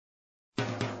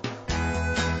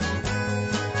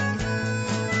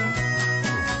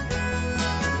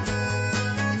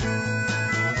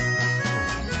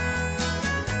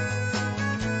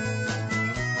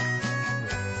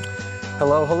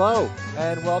Hello, hello,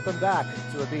 and welcome back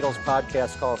to a Beatles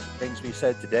podcast called Things We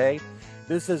Said Today.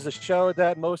 This is a show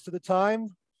that most of the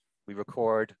time we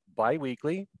record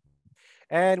bi-weekly,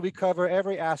 and we cover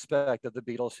every aspect of the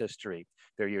Beatles' history,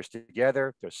 their years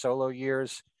together, their solo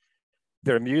years,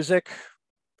 their music,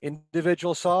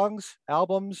 individual songs,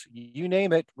 albums, you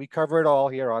name it, we cover it all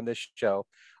here on this show.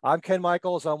 I'm Ken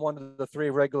Michaels. I'm one of the three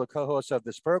regular co-hosts of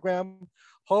this program.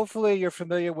 Hopefully you're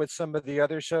familiar with some of the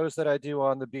other shows that I do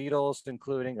on the Beatles,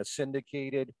 including a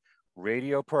syndicated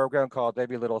radio program called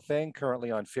Every Little Thing,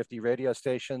 currently on 50 radio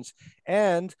stations,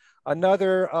 and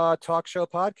another talk show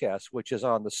podcast, which is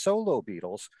on the solo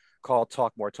Beatles called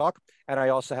Talk More Talk. And I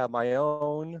also have my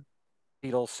own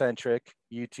Beatles-centric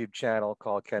YouTube channel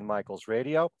called Ken Michaels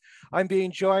Radio. I'm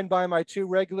being joined by my two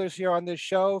regulars here on this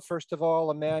show. First of all,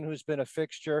 a man who's been a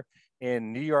fixture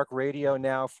in New York radio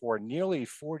now for nearly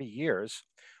 40 years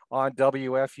on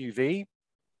WFUV.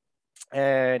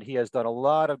 And he has done a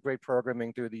lot of great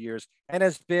programming through the years and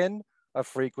has been a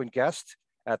frequent guest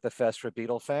at the Fest for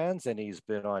Beatle fans. And he's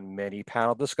been on many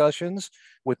panel discussions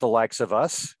with the likes of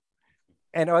us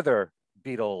and other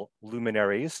Beatle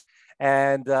luminaries.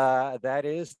 And that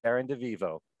is Darren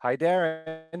DeVivo. Hi,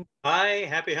 Darren. Hi,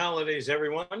 happy holidays,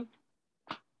 everyone.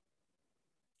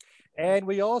 And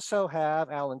we also have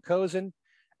Allan Kozinn.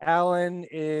 Allan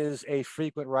is a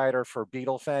frequent writer for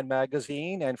Beatle Fan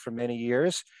magazine, and for many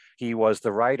years, he was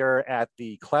the writer at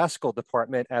the classical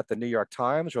department at the New York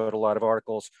Times, wrote a lot of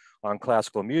articles on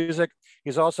classical music.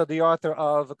 He's also the author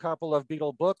of a couple of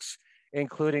Beatle books,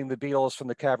 including The Beatles from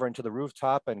the Cavern to the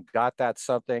Rooftop and Got That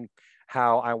Something,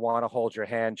 How I Want to Hold Your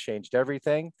Hand Changed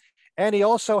Everything. And he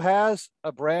also has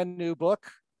a brand new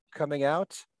book coming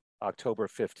out October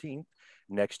 15th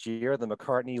next year, The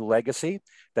McCartney Legacy,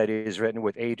 that is written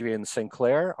with Adrian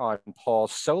Sinclair on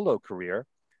Paul's solo career,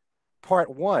 part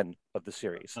one of the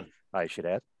series, I should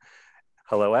add.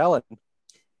 Hello, Allan.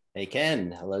 Hey,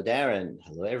 Ken. Hello, Darren.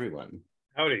 Hello, everyone.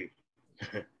 Howdy.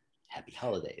 Happy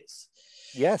holidays.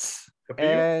 Yes.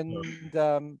 And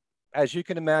as you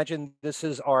can imagine, this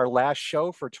is our last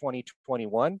show for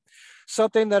 2021.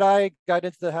 Something that I got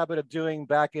into the habit of doing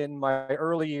back in my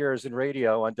early years in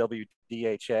radio on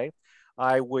WDHA.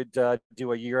 I would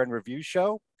do a year-end review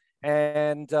show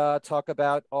and talk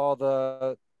about all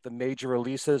the major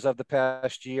releases of the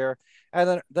past year,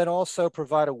 and then also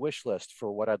provide a wish list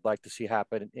for what I'd like to see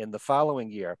happen in the following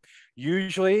year.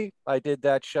 Usually, I did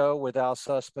that show with Al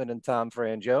Sussman and Tom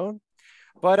Frangione,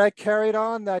 but I carried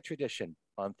on that tradition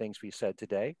on Things We Said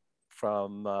Today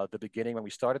from the beginning when we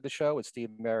started the show with Steve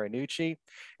Marinucci.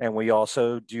 And we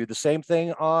also do the same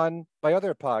thing on my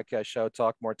other podcast show,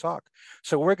 Talk More Talk.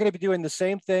 So we're going to be doing the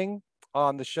same thing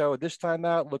on the show this time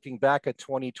out, looking back at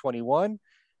 2021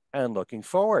 and looking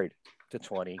forward to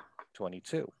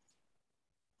 2022.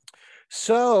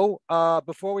 So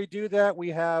before we do that, we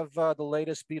have the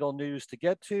latest Beatle news to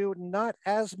get to. Not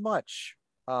as much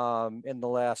in the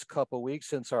last couple of weeks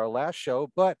since our last show,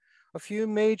 but a few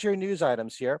major news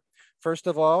items here. First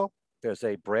of all, there's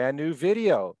a brand new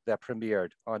video that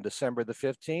premiered on December the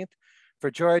 15th for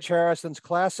George Harrison's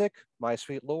classic, My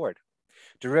Sweet Lord.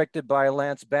 Directed by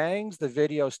Lance Bangs, the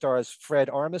video stars Fred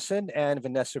Armisen and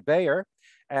Vanessa Bayer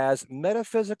as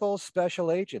metaphysical special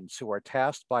agents who are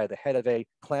tasked by the head of a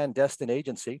clandestine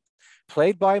agency,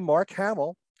 played by Mark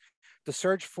Hamill, to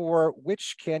search for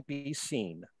which can't be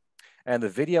seen. And the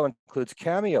video includes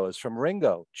cameos from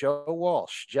Ringo, Joe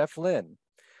Walsh, Jeff Lynne,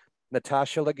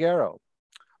 Natasha Leggero,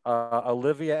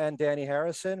 Olivia and Danny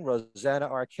Harrison, Rosanna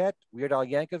Arquette, Weird Al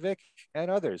Yankovic, and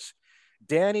others.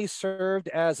 Danny served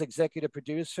as executive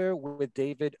producer with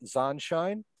David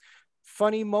Zonshine.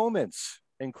 Funny moments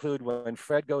include when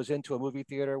Fred goes into a movie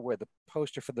theater where the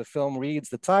poster for the film reads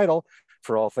the title,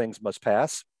 For All Things Must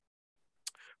Pass.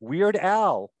 Weird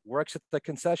Al works at the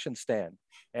concession stand,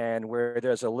 and where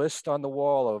there's a list on the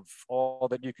wall of all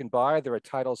that you can buy, there are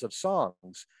titles of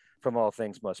songs from All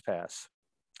Things Must Pass.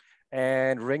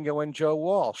 And Ringo and Joe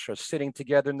Walsh are sitting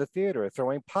together in the theater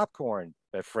throwing popcorn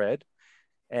at Fred.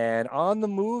 And on the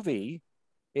movie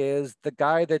is the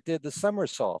guy that did the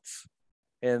somersaults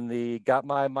in the Got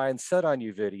My Mind Set on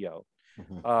You video.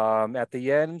 Mm-hmm. At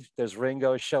the end, there's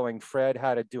Ringo showing Fred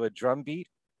how to do a drum beat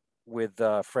with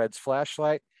Fred's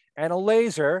flashlight, and a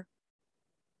laser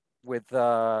with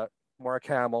Mark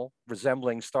Hamill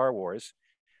resembling Star Wars.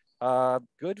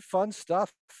 Good fun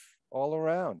stuff all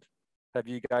around. Have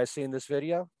you guys seen this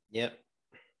video? Yep.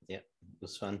 It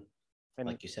was fun, and,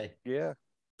 like you say. Yeah.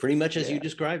 Pretty much as you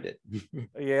described it.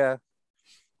 Yeah.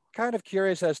 Kind of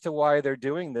curious as to why they're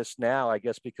doing this now, I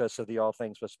guess because of the All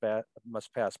Things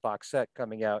Must Pass box set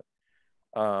coming out.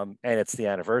 And it's the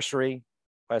anniversary,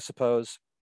 I suppose.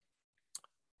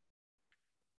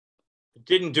 It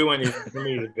didn't do anything for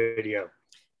me, the video.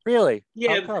 Really?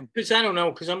 Yeah, How come? because I don't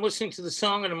know, because I'm listening to the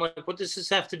song and I'm like, what does this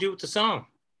have to do with the song?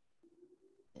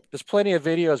 There's plenty of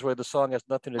videos where the song has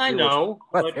nothing to I do know, with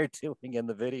what but they're doing in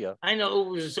the video. I know it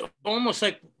was almost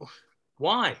like,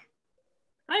 why?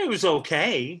 It was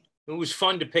okay. It was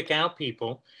fun to pick out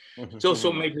people. It's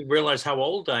also made me realize how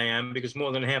old I am, because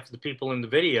more than half of the people in the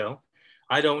video,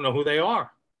 I don't know who they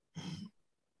are.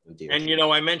 Oh, dear. And, you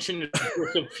know, I mentioned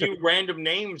just a few random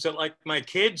names that, like, my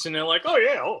kids, and they're like, oh,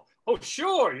 yeah, oh,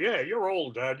 sure, yeah, you're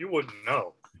old, Dad, you wouldn't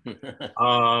know.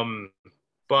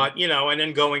 But, you know, and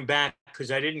then going back, because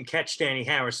I didn't catch Danny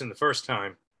Harrison the first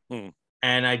time. And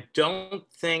I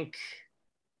think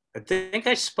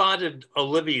I spotted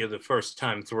Olivia the first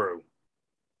time through,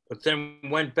 but then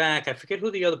went back. I forget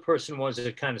who the other person was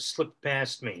that kind of slipped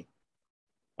past me.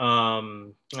 I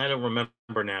don't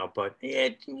remember now, but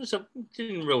it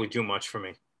didn't really do much for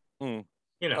me. You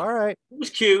know, all right. It was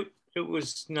cute. It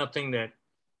was nothing that,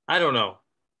 I don't know.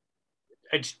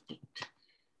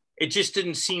 It just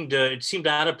didn't seem to, it seemed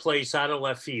out of place, out of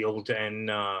left field, and,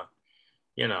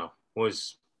 you know,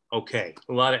 was okay.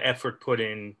 A lot of effort put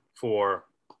in for.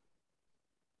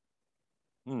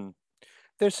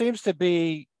 There seems to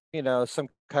be, you know, some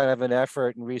kind of an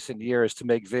effort in recent years to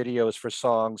make videos for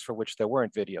songs for which there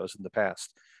weren't videos in the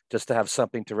past, just to have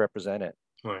something to represent it.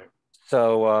 Right.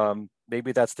 So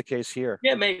maybe that's the case here.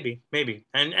 Yeah, maybe.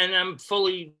 And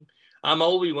I'm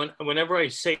always, whenever I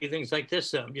say things like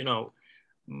this, you know,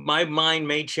 my mind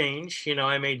may change. You know,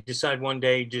 I may decide one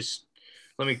day, just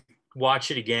let me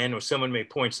watch it again, or someone may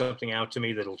point something out to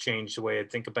me that'll change the way I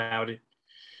think about it.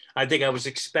 I think I was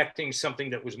expecting something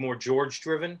that was more George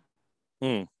driven,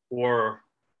 or,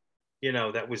 you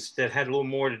know, that had a little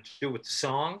more to do with the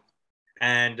song,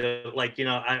 and like, you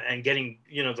know, and getting,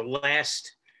 you know, the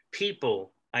last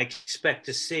people I expect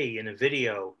to see in a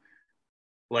video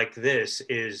like this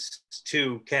is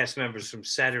two cast members from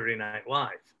Saturday Night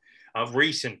Live,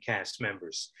 recent cast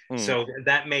members. So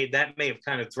that may have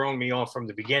kind of thrown me off from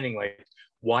the beginning. Like,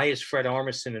 why is Fred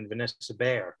Armisen and Vanessa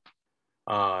Bayer,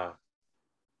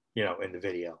 you know, in the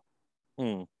video?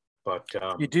 But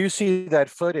you do see that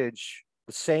footage,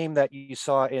 the same that you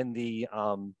saw in the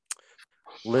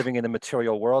Living in the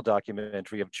Material World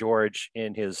documentary, of George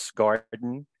in his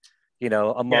garden, you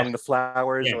know, among the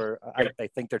flowers, or I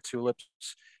think they're tulips,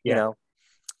 you know.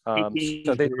 So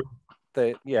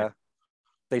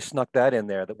they snuck that in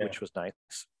there, which was nice.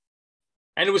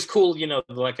 And it was cool, you know,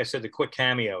 like I said, the quick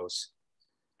cameos.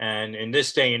 And in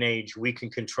this day and age, we can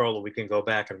control it. We can go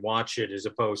back and watch it, as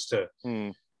opposed to,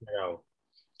 you know,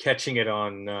 catching it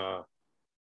on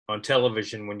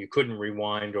television when you couldn't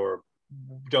rewind, or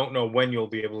don't know when you'll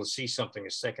be able to see something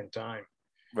a second time.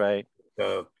 Right.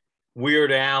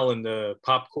 Weird Al and the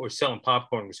popcorn, selling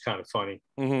popcorn, was kind of funny,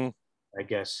 I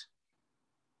guess.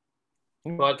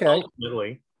 But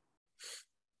ultimately,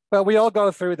 well, we all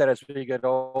go through that as we get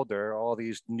older, all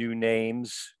these new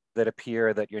names that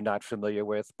appear that you're not familiar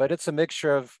with, but it's a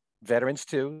mixture of veterans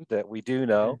too that we do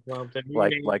know,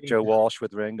 like Joe Walsh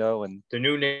with Ringo, and the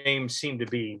new names seem to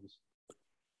be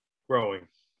growing.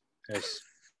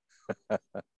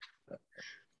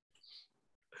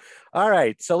 All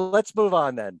right, so let's move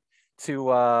on then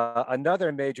to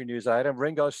another major news item.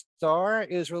 Ringo Starr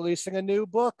is releasing a new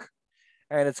book,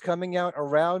 and it's coming out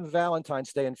around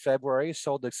Valentine's Day in February,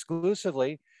 sold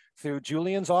exclusively through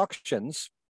Julian's Auctions,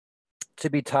 to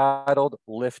be titled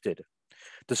Lifted.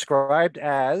 Described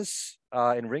as,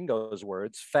 in Ringo's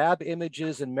words, fab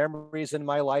images and memories in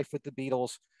my life with the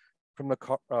Beatles from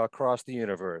across the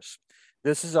universe.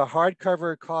 This is a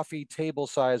hardcover coffee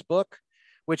table-sized book,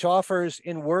 which offers,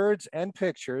 in words and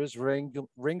pictures,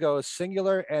 Ringo's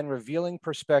singular and revealing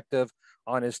perspective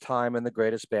on his time in the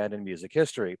greatest band in music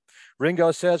history.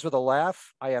 Ringo says with a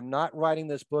laugh, "I am not writing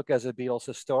this book as a Beatles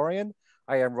historian.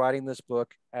 I am writing this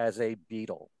book as a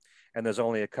Beatle." And there's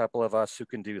only a couple of us who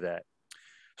can do that.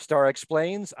 Starr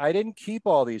explains, "I didn't keep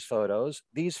all these photos.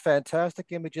 These fantastic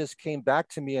images came back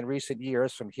to me in recent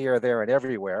years from here, there, and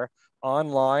everywhere,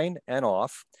 online and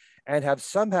off, and have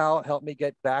somehow helped me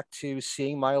get back to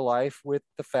seeing my life with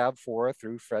the Fab Four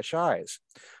through fresh eyes.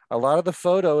 A lot of the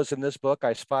photos in this book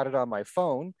I spotted on my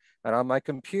phone and on my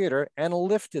computer and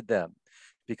lifted them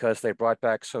because they brought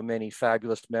back so many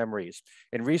fabulous memories.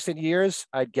 In recent years,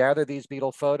 I'd gather these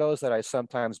Beatle photos that I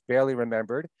sometimes barely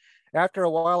remembered. After a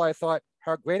while, I thought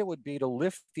how great it would be to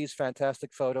lift these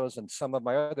fantastic photos and some of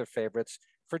my other favorites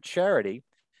for charity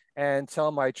and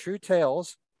tell my true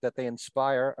tales that they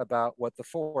inspire about what the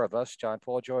four of us, John,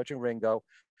 Paul, George, and Ringo,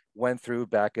 went through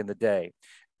back in the day.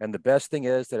 And the best thing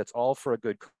is that it's all for a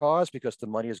good cause because the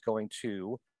money is going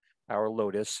to our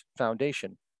Lotus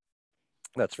Foundation."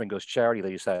 That's Ringo's charity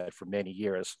that he's had for many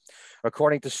years.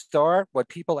 According to Starr, what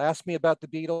people ask me about the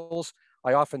Beatles,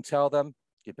 I often tell them,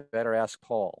 you better ask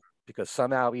Paul, because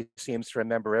somehow he seems to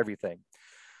remember everything.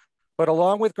 But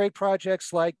along with great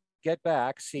projects like Get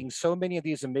Back, seeing so many of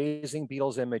these amazing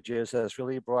Beatles images has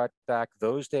really brought back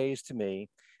those days to me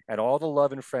and all the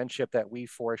love and friendship that we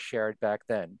four shared back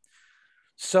then.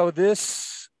 So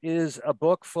this is a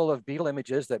book full of Beatle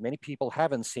images that many people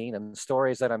haven't seen and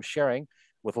stories that I'm sharing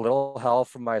with a little help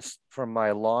from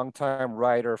my longtime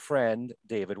writer friend,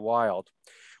 David Wild.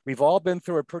 We've all been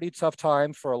through a pretty tough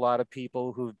time for a lot of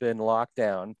people who've been locked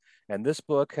down, and this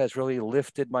book has really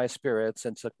lifted my spirits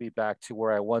and took me back to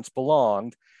where I once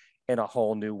belonged in a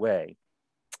whole new way.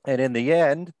 And in the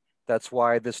end, that's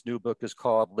why this new book is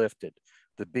called Lifted.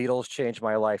 The Beatles changed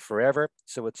my life forever,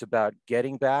 so it's about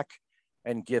getting back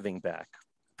and giving back.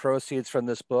 Proceeds from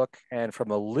this book and from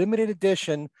a limited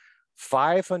edition,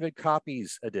 500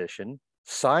 copies edition,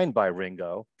 signed by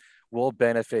Ringo, will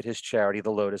benefit his charity,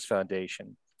 the Lotus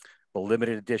Foundation. The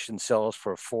limited edition sells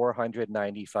for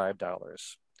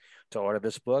 $495. To order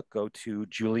this book, go to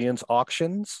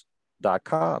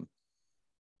juliansauctions.com.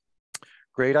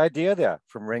 Great idea there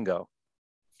from Ringo.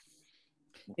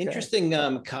 Okay. Interesting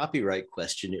copyright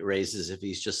question it raises if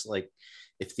he's just like,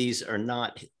 if these are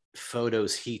not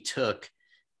photos he took,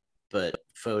 but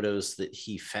photos that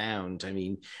he found. I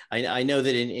mean, I know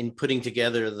that in putting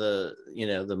together the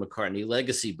McCartney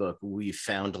Legacy book, we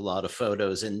found a lot of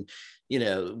photos, and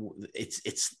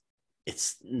it's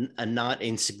a not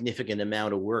insignificant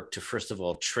amount of work to first of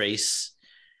all trace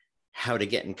how to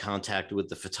get in contact with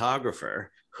the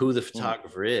photographer, who the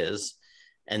photographer is,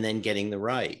 and then getting the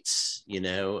rights.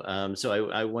 So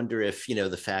I wonder if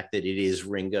the fact that it is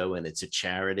Ringo and it's a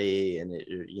charity, and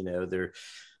they're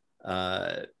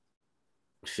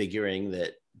figuring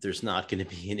that there's not going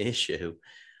to be an issue.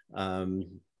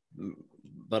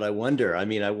 But I wonder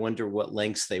what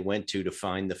lengths they went to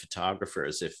find the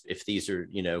photographers. If these are,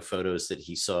 photos that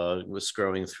he saw, was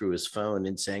scrolling through his phone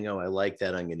and saying, oh, I like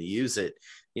that, I'm going to use it.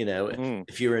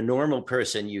 If you're a normal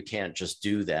person, you can't just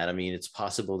do that. I mean, it's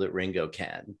possible that Ringo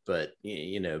can, but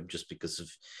just because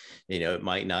of,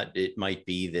 it might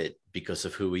be that because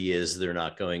of who he is, they're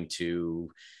not going to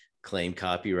claim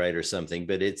copyright or something,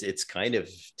 but it's kind of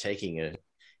taking an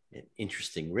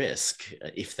interesting risk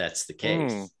if that's the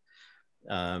case.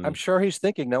 I'm sure he's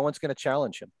thinking no one's going to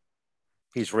challenge him.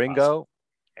 He's Ringo,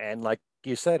 and like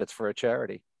you said, it's for a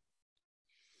charity.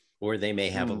 Or they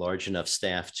may have a large enough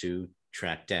staff to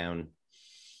track down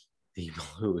people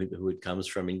who it comes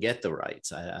from and get the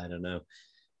rights. I don't know.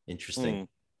 Interesting.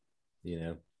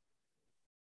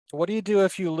 What do you do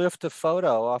if you lift a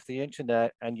photo off the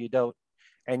internet and you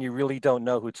really don't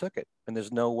know who took it, and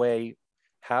there's no way?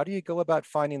 How do you go about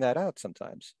finding that out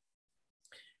sometimes?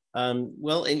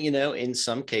 Well, and in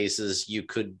some cases you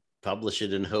could publish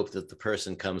it and hope that the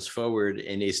person comes forward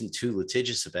and isn't too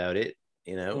litigious about it,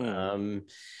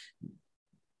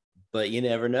 but you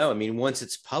never know. I mean, once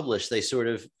it's published, they sort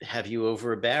of have you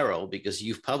over a barrel because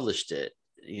you've published it,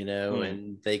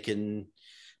 and they can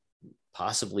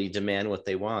possibly demand what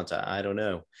they want. I don't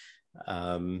know.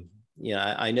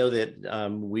 I know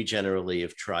that we generally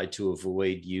have tried to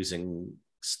avoid using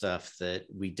stuff that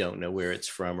we don't know where it's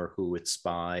from or who it's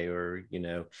by, or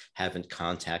haven't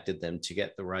contacted them to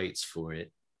get the rights for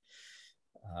it.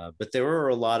 But there are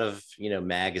a lot of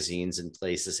magazines and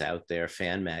places out there,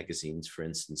 fan magazines, for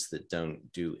instance, that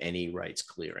don't do any rights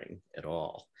clearing at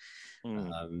all.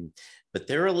 But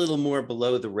they're a little more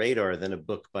below the radar than a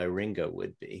book by Ringo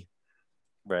would be.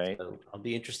 Right. So I'll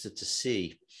be interested to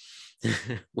see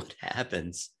what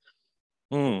happens.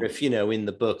 If in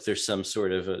the book there's some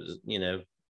sort of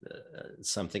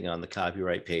something on the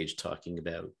copyright page talking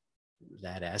about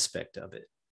that aspect of it.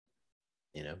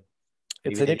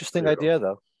 It's an interesting idea,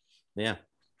 though. Yeah,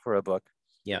 for a book.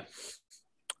 Yeah.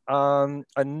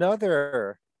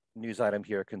 Another news item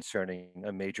here concerning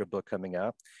a major book coming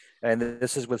out, and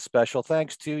this is with special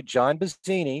thanks to John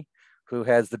Bazzini, who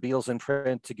has the Beatles in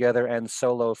Print Together and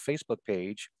Solo Facebook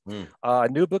page. A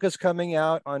new book is coming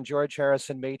out on George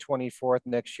Harrison, May 24th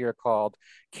next year, called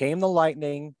Came the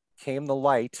Lightning, Came the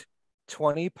Light,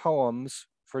 20 Poems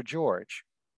for George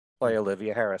by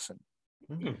Olivia Harrison.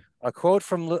 A quote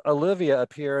from Olivia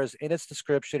appears in its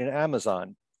description in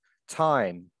Amazon.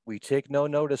 Time, we take no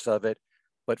notice of it,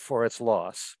 but for its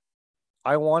loss.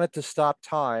 I wanted to stop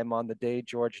time on the day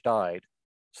George died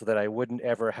so that I wouldn't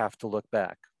ever have to look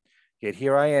back. Yet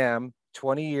here I am,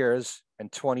 20 years and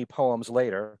 20 poems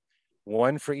later,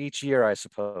 one for each year, I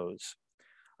suppose.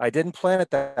 I didn't plan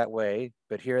it that way,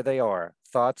 but here they are.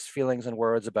 Thoughts, feelings, and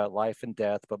words about life and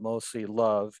death, but mostly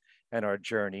love and our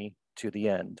journey to the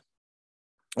end.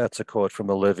 That's a quote from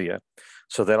Olivia.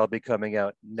 So that'll be coming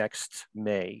out next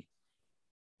May.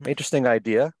 Interesting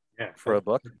idea for a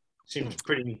book. Seems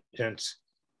pretty intense.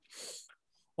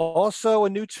 Also, a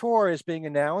new tour is being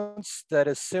announced that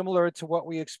is similar to what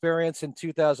we experienced in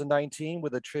 2019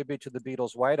 with a tribute to the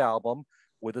Beatles' White Album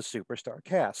with a superstar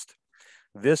cast.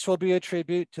 This will be a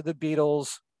tribute to the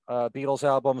Beatles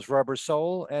albums Rubber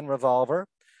Soul and Revolver,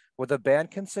 with a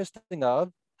band consisting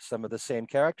of some of the same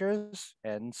characters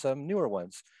and some newer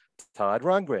ones. Todd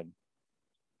Rundgren,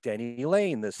 Denny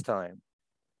Lane this time,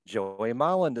 Joey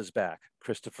Molland is back,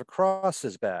 Christopher Cross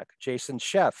is back, Jason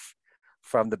Scheff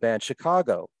from the band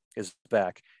Chicago is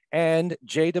back, and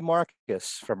Jay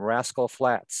DeMarcus from Rascal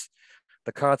Flatts.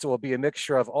 The concert will be a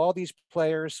mixture of all these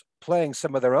players playing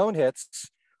some of their own hits,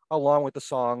 along with the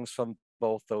songs from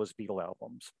both those Beatle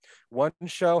albums. One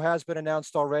show has been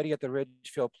announced already at the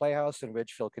Ridgefield Playhouse in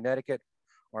Ridgefield, Connecticut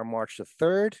on March the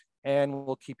 3rd, and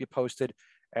we'll keep you posted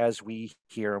as we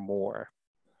hear more.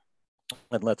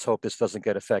 And let's hope this doesn't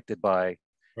get affected by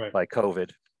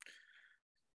COVID.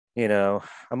 You know,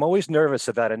 I'm always nervous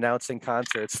about announcing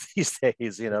concerts these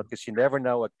days, you know, because you never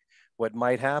know what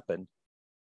might happen.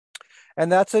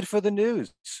 And that's it for the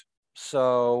news.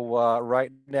 So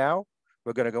right now,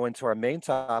 we're going to go into our main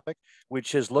topic,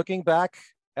 which is looking back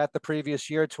at the previous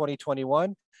year,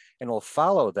 2021, and we'll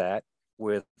follow that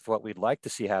with what we'd like to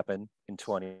see happen in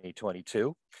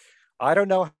 2022. I don't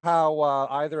know how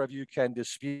either of you can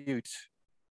dispute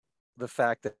the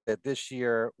fact that this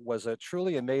year was a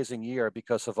truly amazing year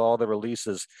because of all the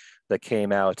releases that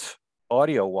came out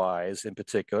audio-wise in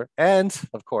particular, and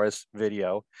of course,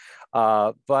 video.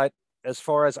 But as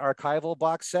far as archival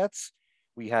box sets,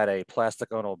 we had a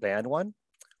Plastic Ono Band one.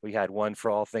 We had one for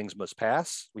All Things Must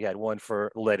Pass. We had one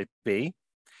for Let It Be.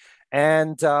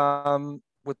 And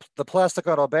with the Plastic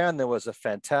Ono Band, there was a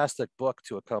fantastic book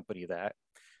to accompany that.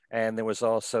 And there was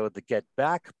also the Get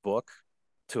Back book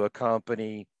to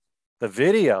accompany the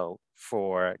video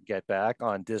for Get Back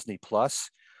on Disney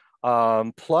Plus.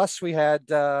 Plus, we had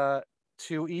 2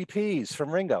 EPs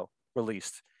from Ringo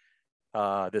released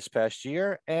this past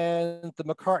year. And the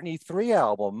McCartney 3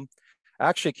 album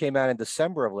actually came out in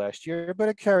December of last year, but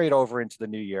it carried over into the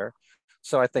new year.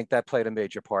 So I think that played a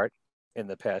major part in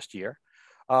the past year.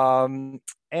 And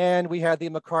we had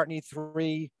the McCartney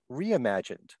 3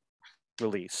 Reimagined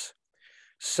release.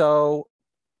 So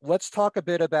let's talk a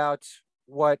bit about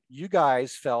what you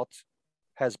guys felt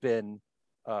has been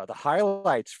the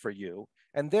highlights for you.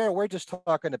 And there, we're just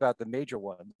talking about the major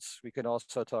ones. We can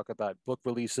also talk about book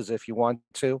releases if you want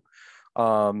to.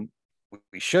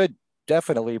 We should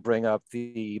definitely bring up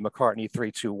the McCartney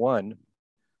 321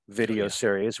 video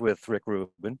series with Rick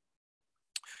Rubin.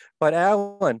 But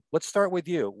Allan, let's start with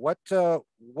you.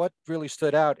 What really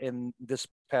stood out in this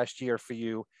past year for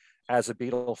you as a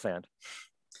Beatle fan?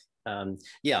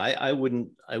 I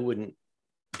wouldn't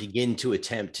begin to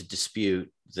attempt to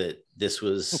dispute that this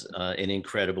was an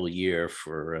incredible year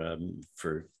for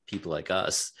people like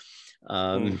us.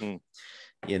 You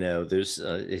know,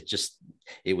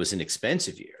 it was an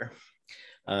expensive year.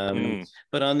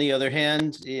 But on the other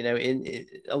hand, you know,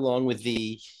 along with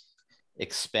the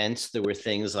expense, there were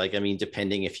things like, I mean,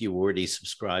 depending if you already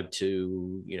subscribed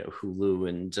to, you know, Hulu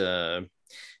and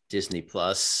Disney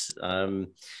Plus,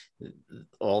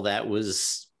 all that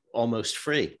was almost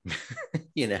free.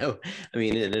 You know, I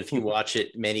mean, and if you watch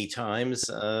it many times,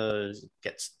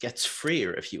 gets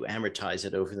freer if you amortize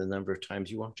it over the number of times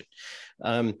you watch it.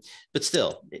 But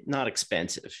still, not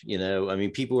expensive. You know, I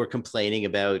mean, people were complaining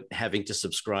about having to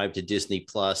subscribe to Disney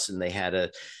Plus, and they had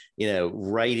a, you know,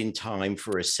 right in time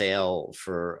for a sale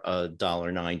for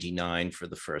 $1.99 for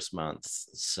the first month.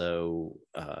 So,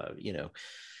 you know,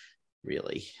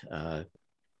 really,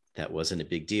 that wasn't a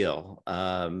big deal.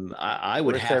 I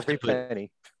would have to put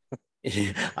penny.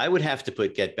 I would have to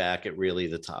put Get Back at really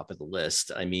the top of the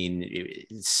list. I mean,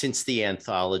 since the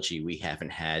anthology, we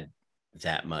haven't had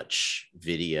that much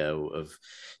video of,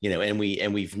 you know, and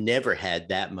we've never had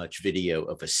that much video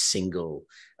of a single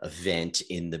event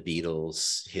in the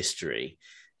Beatles' history.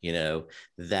 You know,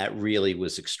 that really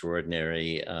was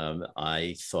extraordinary.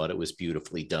 I thought it was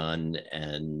beautifully done.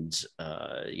 And,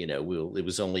 you know, it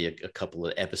was only a couple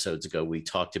of episodes ago, we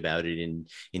talked about it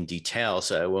in detail.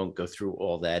 So I won't go through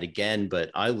all that again, but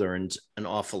I learned an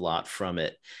awful lot from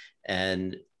it.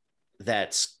 And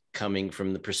that's coming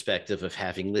from the perspective of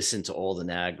having listened to all the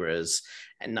Nagras,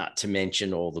 and not to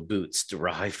mention all the boots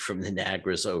derived from the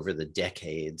Nagras over the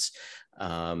decades.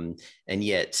 And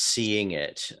yet seeing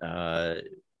it,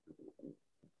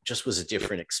 just was a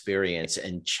different experience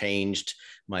and changed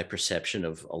my perception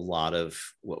of a lot of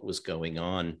what was going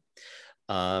on.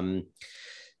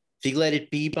 The Let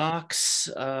It Be box.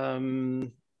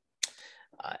 I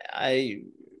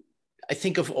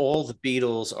think of all the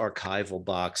Beatles archival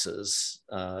boxes,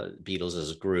 Beatles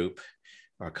as a group,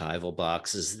 archival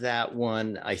boxes, that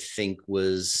one I think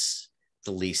was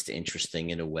the least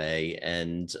interesting in a way.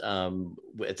 And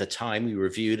at the time we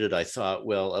reviewed it, I thought,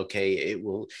 well, okay, it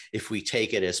will, if we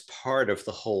take it as part of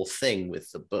the whole thing with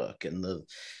the book and the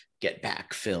Get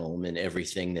Back film and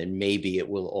everything, then maybe it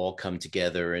will all come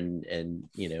together and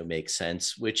you know, make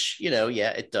sense, which, you know,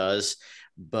 yeah, it does.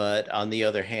 But on the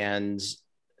other hand,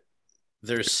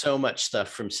 there's so much stuff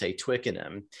from, say,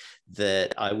 Twickenham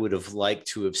that I would have liked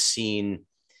to have seen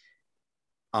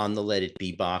on the Let It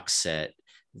Be box set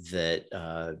that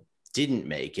didn't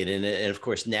make it. And of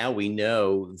course, now we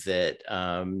know that,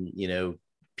 you know,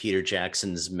 Peter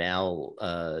Jackson's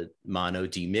mono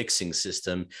demixing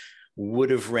system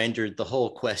would have rendered the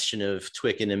whole question of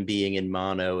Twickenham being in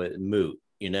mono moot.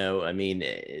 You know, I mean,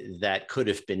 that could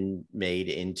have been made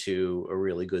into a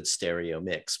really good stereo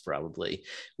mix, probably,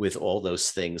 with all those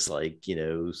things like, you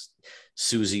know,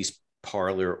 Susie's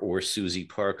Parlor or Susie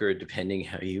Parker, depending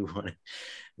how you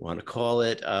want to call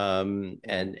it,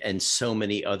 and so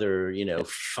many other, you know,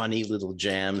 funny little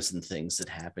jams and things that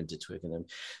happened to Twickenham.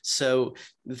 So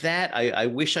that I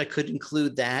wish I could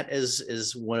include that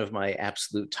as one of my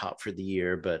absolute top for the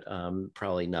year, but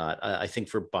probably not. I think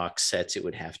for box sets it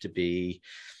would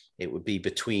be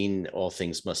between All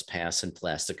Things Must Pass and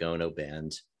Plastic Ono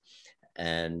Band.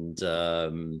 And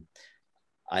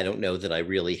I don't know that I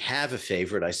really have a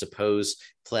favorite. I suppose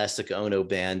Plastic Ono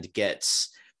Band gets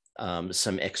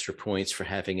some extra points for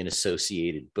having an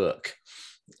associated book,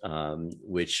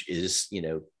 which is, you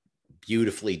know,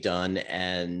 beautifully done.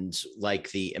 And like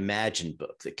the Imagine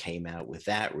book that came out with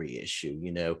that reissue,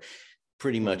 you know,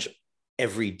 pretty much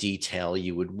every detail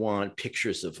you would want,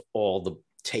 pictures of all the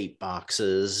tape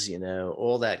boxes, you know,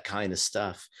 all that kind of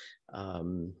stuff.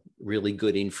 Really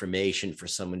good information for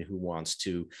someone who wants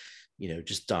to, you know,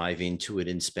 just dive into it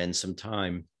and spend some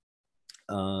time.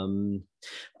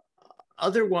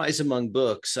 Otherwise, among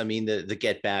books, I mean, the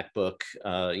Get Back book,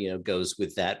 you know, goes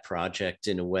with that project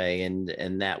in a way,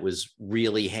 and that was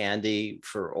really handy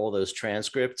for all those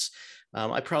transcripts.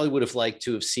 I probably would have liked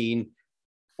to have seen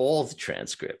all the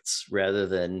transcripts rather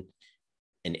than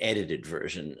an edited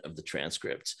version of the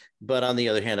transcripts. But on the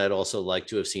other hand, I'd also like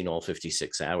to have seen all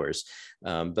 56 hours.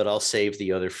 But I'll save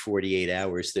the other 48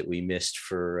 hours that we missed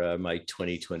for my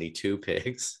 2022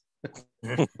 picks.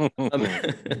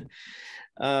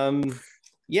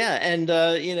 Yeah, and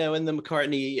you know, and the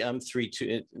McCartney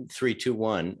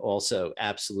 3-2-1 also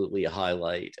absolutely a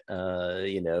highlight.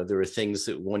 You know, there are things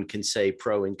that one can say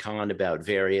pro and con about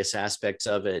various aspects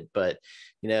of it, but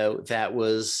you know, that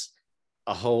was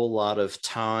a whole lot of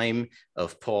time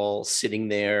of Paul sitting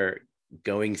there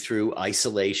going through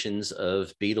isolations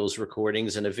of Beatles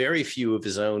recordings and a very few of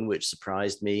his own, which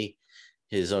surprised me,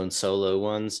 his own solo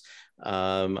ones.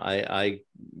 I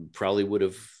probably would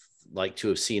have liked to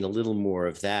have seen a little more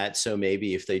of that. So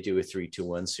maybe if they do a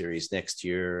 3-2-1 series next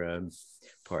year,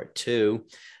 part 2,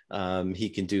 he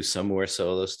can do some more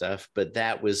solo stuff. But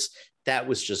that was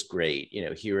just great, you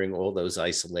know, hearing all those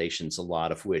isolations, a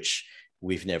lot of which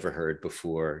we've never heard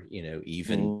before, you know,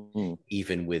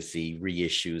 even with the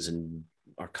reissues and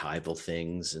archival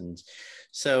things. And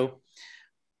so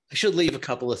I should leave a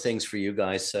couple of things for you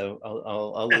guys, so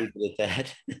I'll leave it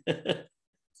at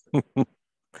that.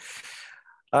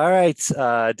 All right,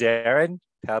 Darren,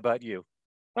 how about you?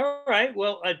 All right,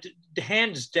 well,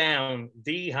 hands down,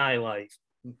 the highlight,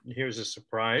 here's a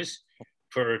surprise,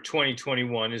 for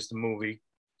 2021 is the movie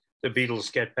The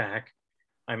Beatles Get Back.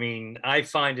 I mean, I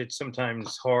find it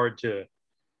sometimes hard to,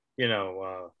 you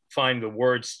know, find the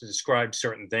words to describe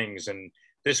certain things. And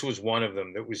this was one of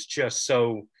them that was just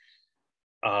so,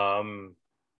 it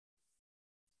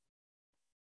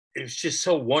was just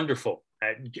so wonderful.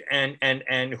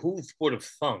 And who would have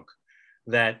thunk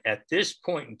that at this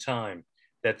point in time,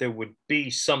 that there would be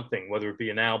something, whether it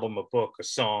be an album, a book, a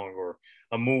song, or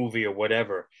a movie or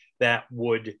whatever, that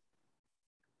would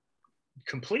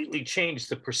completely change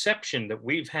the perception that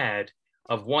we've had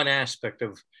of one aspect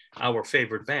of our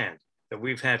favorite band that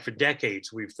we've had for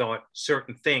decades. We've thought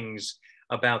certain things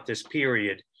about this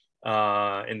period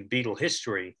in Beatle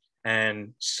history,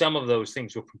 and some of those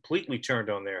things were completely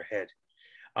turned on their head.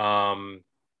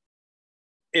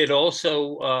 It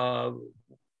also,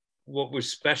 what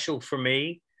was special for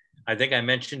me, I think I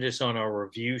mentioned this on our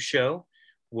review show,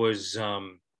 was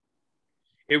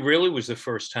it really was the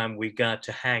first time we got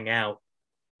to hang out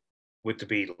with the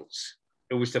Beatles.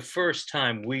 It was the first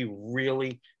time we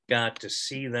really got to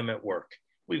see them at work.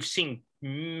 We've seen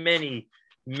many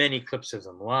many clips of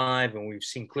them live, and we've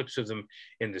seen clips of them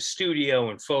in the studio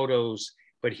and photos.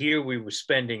 But here we were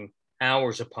spending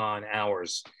hours upon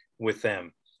hours with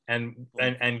them, and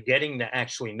getting to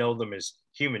actually know them as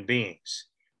human beings,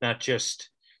 not just,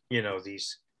 you know,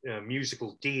 these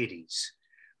musical deities.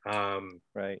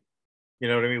 Right. You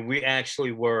know what I mean? We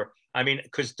actually were, I mean,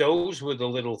 because those were the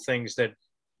little things that,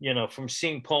 you know, from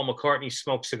seeing Paul McCartney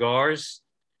smoke cigars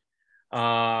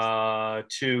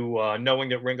to knowing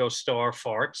that Ringo Starr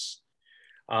farts.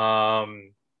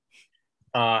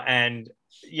 And,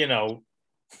 you know,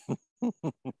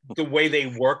 the way they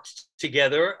worked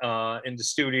together in the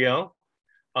studio.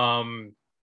 You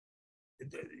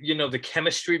know, the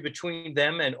chemistry between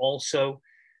them, and also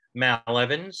Mal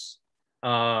Evans.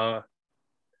 I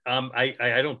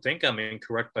don't think I'm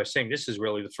incorrect by saying this is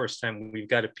really the first time we've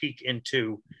got a peek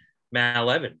into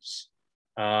Mal Evans.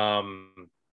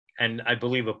 And I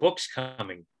believe a book's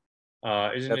coming.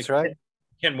 Isn't That's it? right.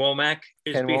 Ken Womack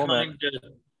is Ken behind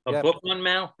a Yep. book on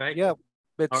Mal, right? Yeah,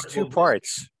 it's two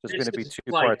parts. There's going to be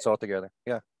two parts altogether.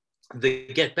 Yeah.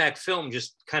 The Get Back film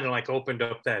just kind of like opened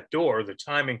up that door. The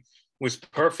timing was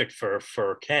perfect for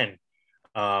Ken,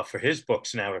 for his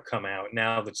books now to come out.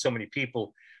 Now that so many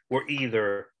people were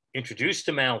either introduced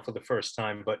to Mal for the first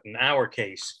time, but in our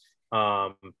case,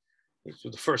 it's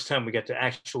the first time we get to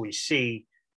actually see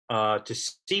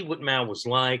what Mal was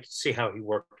like, see how he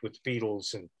worked with the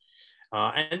Beatles,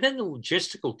 and then the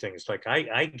logistical things. Like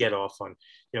I get off on,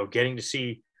 you know, getting to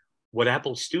see what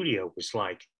Apple Studio was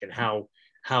like, and how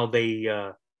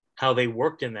they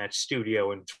worked in that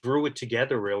studio and threw it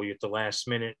together really at the last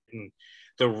minute. And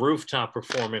the rooftop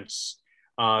performance,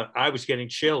 I was getting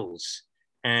chills,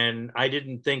 and I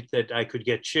didn't think that I could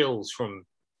get chills from,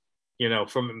 you know,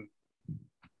 from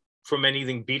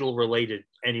anything Beatle related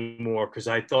anymore, because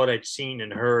I thought I'd seen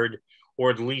and heard,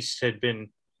 or at least had been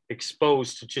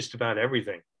exposed to just about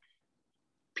everything.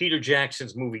 Peter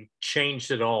Jackson's movie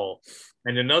changed it all.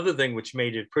 And another thing which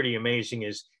made it pretty amazing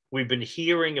is we've been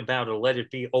hearing about a Let It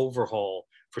Be overhaul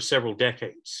for several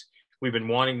decades. We've been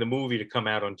wanting the movie to come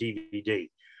out on DVD.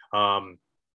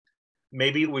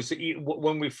 Maybe it was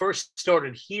when we first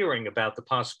started hearing about the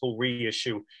possible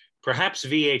reissue, perhaps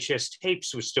VHS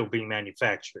tapes were still being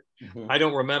manufactured. Mm-hmm. I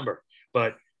don't remember,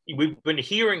 but we've been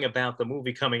hearing about the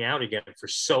movie coming out again for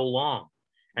so long.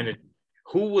 And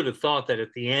who would have thought that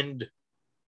at the end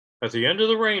of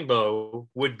the rainbow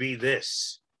would be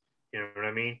this? You know what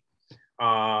I mean?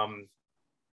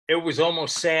 It was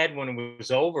almost sad when it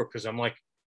was over, because I'm like,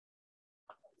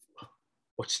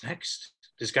 what's next?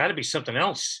 There's got to be something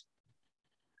else.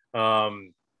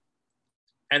 And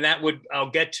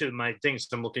I'll get to my things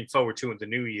I'm looking forward to in the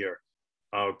new year.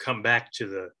 I'll come back to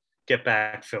the Get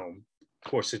Back film. Of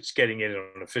course, it's getting it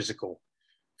on a physical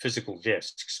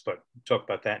discs, but we'll talk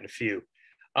about that in a few.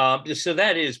 So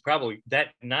that is definitely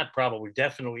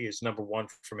is number one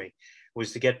for me,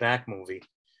 was the Get Back movie.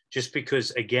 Just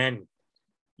because, again,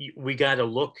 we got to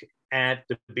look at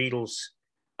the Beatles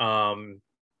in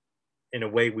a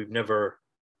way we've never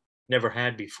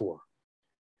had before.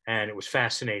 And it was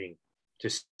fascinating to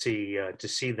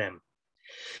see them,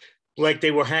 like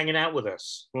they were hanging out with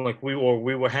us, like we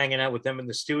were hanging out with them in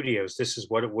the studios. This is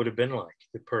what it would have been like,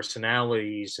 the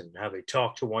personalities and how they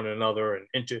talked to one another and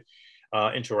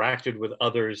interacted with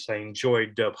others. I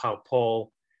enjoyed how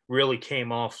Paul really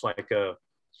came off like a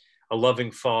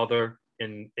loving father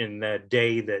in that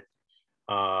day that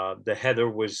the Heather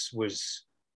was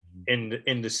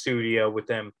in the studio with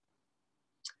them.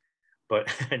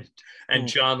 But and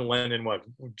John Lennon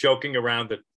joking around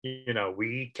that, you know,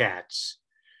 we eat cats,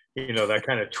 you know, that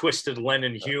kind of twisted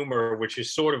Lennon humor, which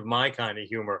is sort of my kind of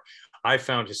humor, I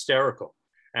found hysterical.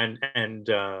 And then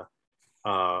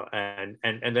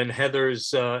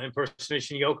Heather's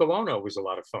impersonation of Yoko Ono was a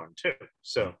lot of fun too.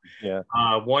 So yeah,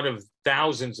 one of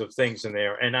thousands of things in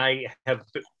there, and I have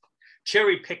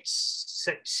cherry picked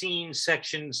scenes,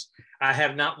 sections. I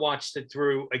have not watched it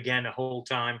through again a whole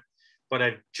time, but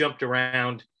I've jumped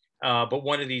around. But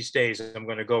one of these days, I'm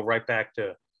going to go right back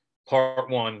to part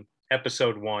one,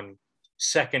 episode one,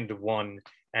 second one,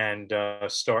 and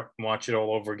start and watch it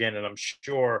all over again. And I'm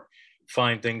sure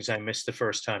find things I missed the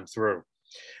first time through.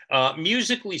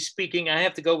 Musically speaking, I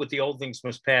have to go with the Old Things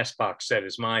Must Pass box set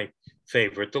as my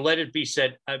favorite. The Let It Be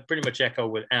set, I pretty much echo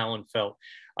what Allan felt.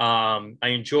 I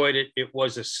enjoyed it. It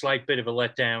was a slight bit of a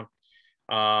letdown,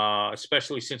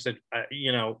 especially since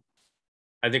you know,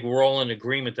 I think we're all in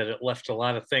agreement that it left a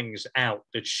lot of things out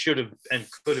that should have and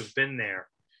could have been there.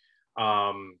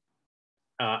 And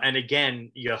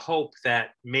again, you hope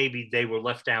that maybe they were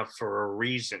left out for a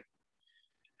reason,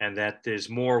 and that there's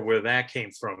more where that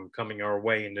came from coming our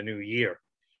way in the new year.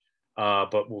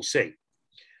 But we'll see.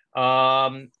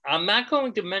 I'm not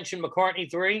going to mention McCartney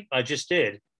 3. I just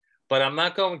did, but I'm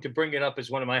not going to bring it up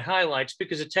as one of my highlights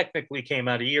because it technically came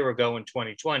out a year ago in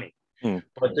 2020.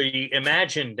 But the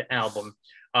Imagined album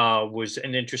was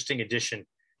an interesting addition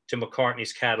to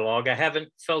McCartney's catalog. I haven't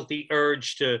felt the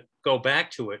urge to go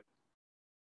back to it.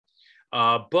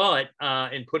 But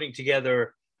in putting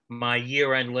together my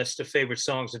year-end list of favorite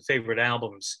songs and favorite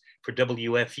albums for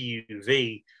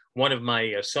WFUV, one of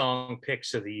my song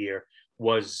picks of the year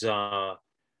was the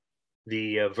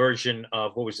version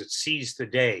of, what was it, Seize the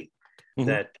Day,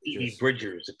 that Phoebe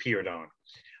Bridgers appeared on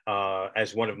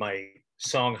as one of my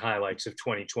song highlights of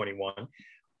 2021.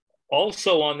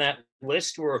 Also on that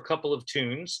list were a couple of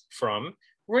tunes from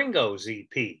Ringo's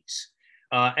EPs.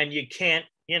 And you can't,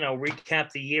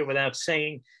 recap the year without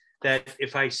saying that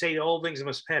if I say All Things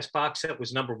Must Pass box set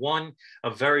was number one,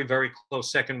 a very, very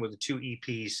close second with the two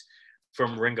EPs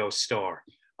from Ringo's Starr.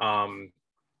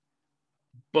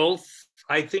 Both,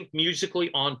 I think,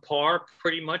 musically on par,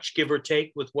 pretty much, give or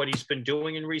take, with what he's been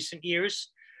doing in recent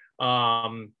years.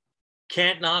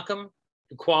 Can't knock him.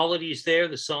 The quality is there.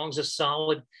 The songs are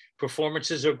solid.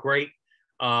 Performances are great.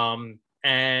 And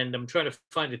I'm trying to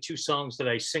find the two songs that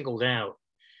I singled out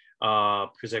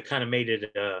because I kind of made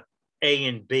it A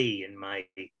and B in my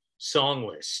song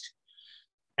list.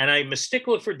 And I'm a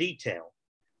stickler for detail.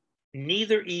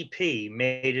 Neither EP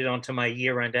made it onto my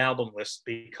year-end album list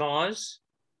because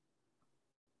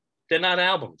they're not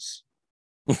albums.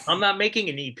 I'm not making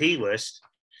an EP list,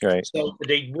 right? So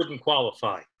they wouldn't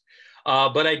qualify.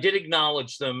 But I did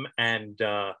acknowledge them and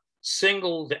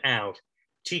singled out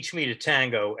Teach Me to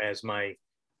Tango as my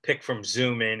pick from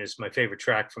Zoom In, is my favorite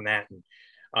track from that, and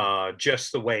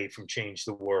Just the Way from Change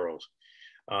the World.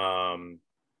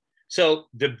 So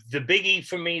the biggie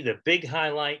for me, the big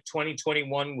highlight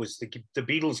 2021 was the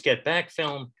Beatles Get Back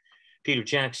film, Peter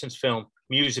Jackson's film.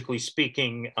 Musically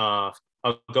speaking, I'll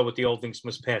go with the All Things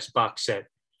Must Pass box set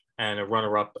and a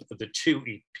runner-up of the two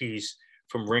EPs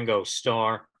from Ringo's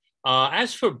Starr.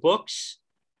 As for books,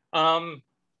 that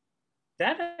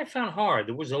I found hard.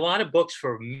 There was a lot of books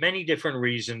for many different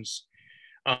reasons.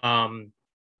 And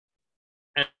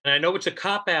I know it's a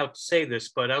cop-out to say this,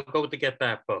 but I'll go with the Get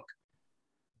Back book.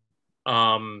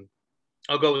 I'll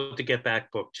go with the Get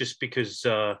Back book just because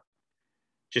I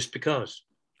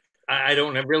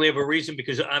don't really have a reason,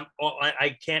 because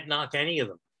I can't knock any of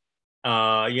them.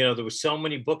 There were so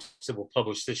many books that were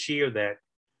published this year that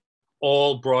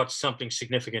all brought something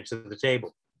significant to the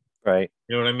table. Right.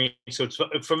 You know what I mean? So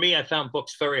for me, I found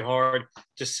books very hard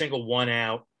to single one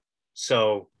out.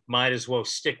 So might as well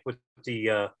stick with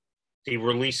the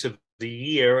release of the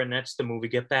year, and that's the movie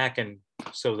Get Back, and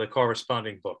so the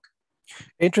corresponding book.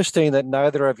 Interesting that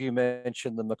neither of you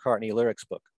mentioned the McCartney lyrics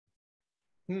book.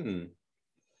 Which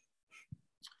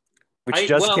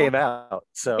just came out.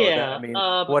 So, yeah,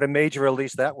 what a major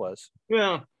release that was.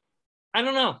 Yeah. I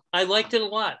don't know. I liked it a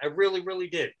lot. I really, really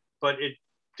did. But it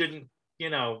didn't,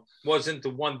 wasn't the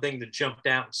one thing that jumped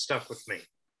out and stuck with me.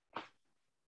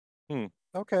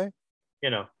 Okay.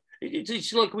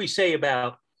 It's like we say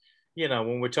about,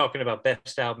 when we're talking about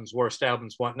best albums, worst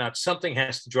albums, whatnot, something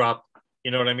has to drop,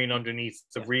 you know what I mean, underneath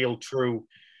the real, true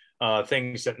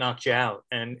things that knocked you out.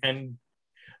 And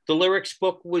the lyrics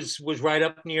book was right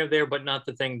up near there, but not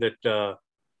the thing that,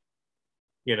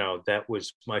 that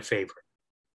was my favorite.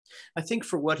 I think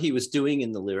for what he was doing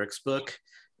in the lyrics book,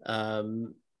 I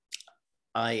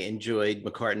enjoyed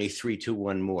McCartney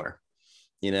 3-2-1 more.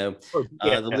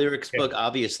 The lyrics book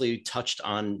obviously touched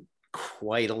on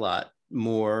quite a lot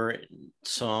more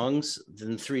songs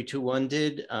than 3-2-1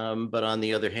 did, but on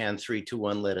the other hand,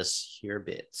 3-2-1 let us hear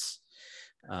bits,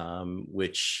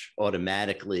 which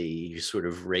automatically sort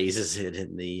of raises it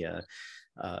in the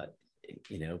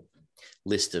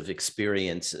list of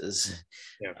experiences.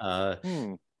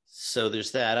 So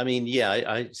there's that. I mean,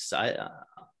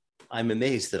 I'm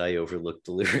amazed that I overlooked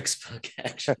the lyrics book,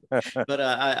 actually. But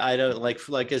I don't like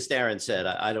as Darren said,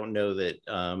 I don't know that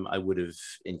I would have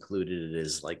included it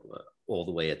as like all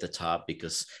the way at the top,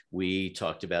 because we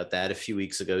talked about that a few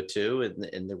weeks ago too,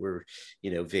 and there were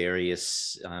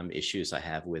various issues I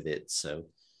have with it. So,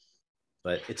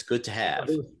 but it's good to have.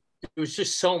 It was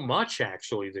just so much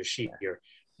actually this year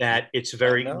that it's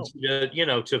very easy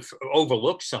to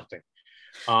overlook something.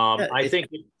 I think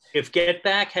if Get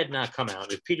Back had not come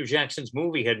out, if Peter Jackson's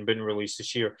movie hadn't been released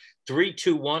this year,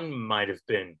 3-2-1 might have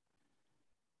been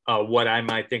what I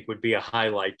might think would be a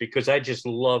highlight, because I just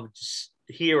loved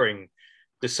hearing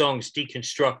the songs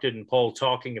deconstructed and Paul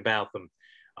talking about them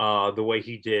the way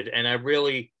he did. And I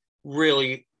really,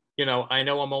 really, I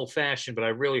know I'm old fashioned, but I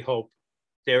really hope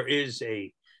there is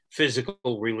a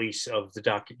physical release of the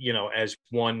doc, as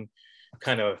one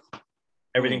kind of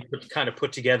everything kind of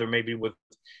put together, maybe with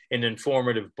an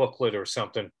informative booklet or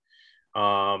something.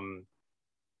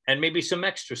 And maybe some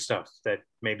extra stuff that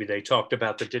maybe they talked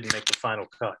about that didn't make the final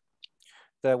cut.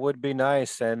 That would be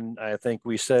nice. And I think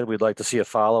we said we'd like to see a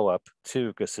follow-up too,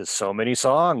 because there's so many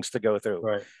songs to go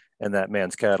through in that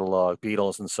man's catalog,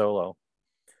 Beatles and solo.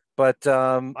 But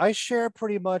I share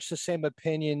pretty much the same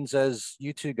opinions as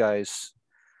you two guys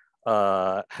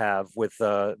have with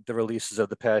the releases of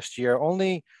the past year.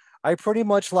 Only I pretty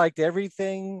much liked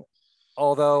everything,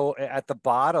 although at the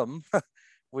bottom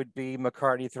would be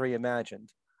McCartney 3 Imagined.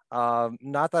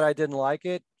 Not that I didn't like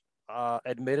it.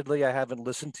 Admittedly, I haven't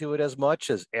listened to it as much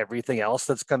as everything else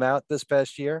that's come out this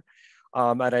past year.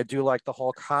 And I do like the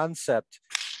whole concept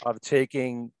of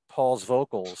taking Paul's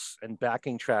vocals and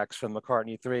backing tracks from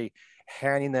McCartney 3,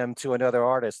 handing them to another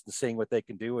artist and seeing what they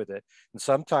can do with it. And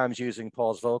sometimes using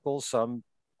Paul's vocals, some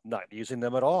not using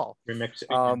them at all.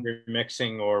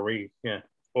 Remixing or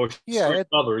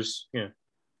covers. Yeah.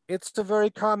 It's a very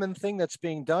common thing that's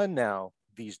being done now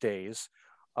these days.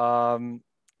 And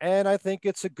I think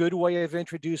it's a good way of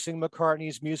introducing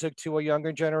McCartney's music to a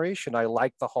younger generation. I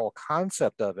like the whole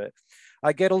concept of it.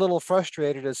 I get a little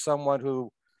frustrated as someone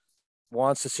who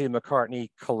wants to see McCartney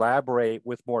collaborate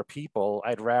with more people.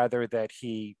 I'd rather that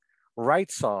he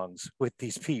write songs with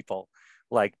these people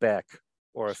like Beck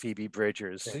or Phoebe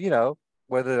Bridgers,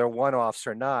 whether they're one-offs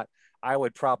or not. I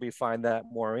would probably find that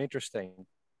more interesting.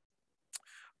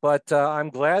 But I'm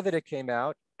glad that it came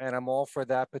out, and I'm all for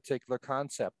that particular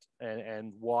concept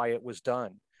and why it was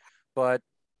done. But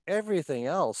everything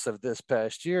else of this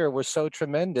past year was so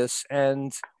tremendous,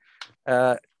 and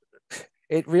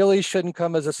it really shouldn't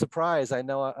come as a surprise. I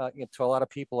know to a lot of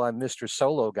people, I'm Mr.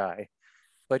 Solo guy,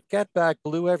 but Get Back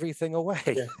blew everything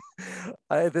away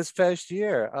this past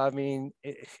year. I mean,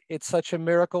 it's such a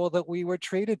miracle that we were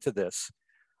treated to this.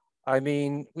 I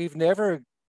mean, we've never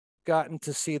gotten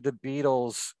to see the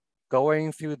Beatles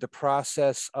going through the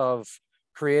process of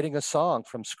creating a song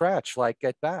from scratch like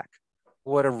Get Back.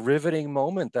 What a riveting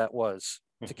moment that was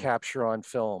to capture on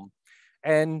film.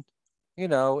 And,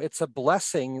 it's a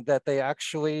blessing that they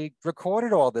actually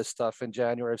recorded all this stuff in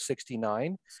January of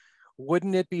 '69.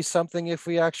 Wouldn't it be something if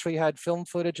we actually had film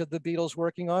footage of the Beatles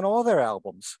working on all their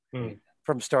albums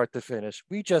from start to finish?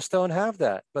 We just don't have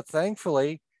that. But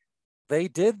thankfully, they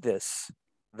did this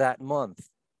that month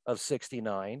of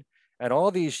 '69. And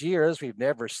all these years, we've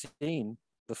never seen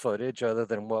the footage other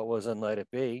than what was in Let It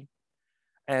Be.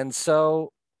 And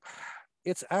so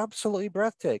it's absolutely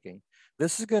breathtaking.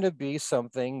 This is going to be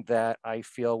something that I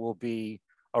feel will be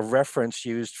a reference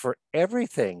used for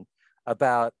everything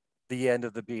about the end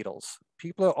of the Beatles.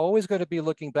 People are always going to be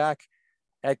looking back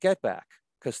at Get Back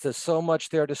because there's so much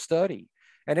there to study.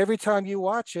 And every time you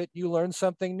watch it, you learn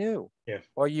something new,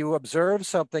 or you observe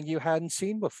something you hadn't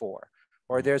seen before,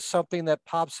 or there's something that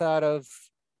pops out of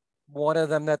one of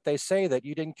them that they say that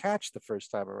you didn't catch the first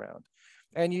time around.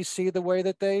 And you see the way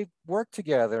that they work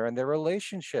together and their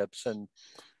relationships. And,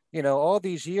 all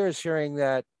these years hearing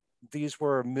that these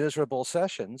were miserable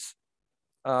sessions,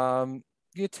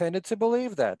 you tended to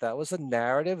believe that. That was a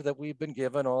narrative that we've been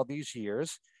given all these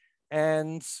years.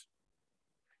 And,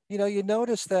 you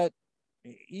notice that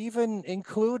even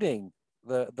including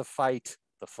the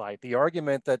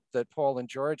argument that Paul and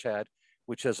George had,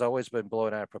 which has always been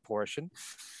blown out of proportion,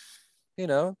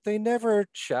 they never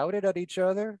shouted at each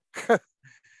other.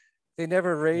 They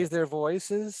never raised their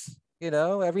voices.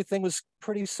 Everything was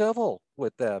pretty civil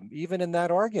with them, even in that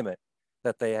argument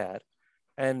that they had.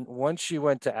 And once you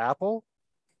went to Apple,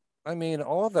 I mean,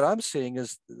 all that I'm seeing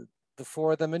is the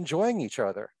four of them enjoying each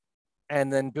other.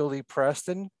 And then Billy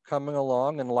Preston coming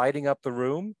along and lighting up the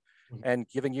room and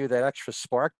giving you that extra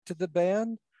spark to the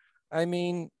band. I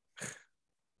mean,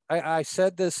 I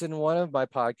said this in one of my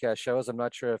podcast shows. I'm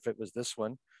not sure if it was this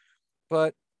one,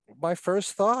 but my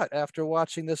first thought after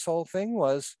watching this whole thing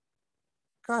was,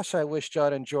 gosh, I wish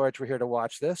John and George were here to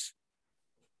watch this,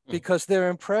 because their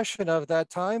impression of that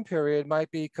time period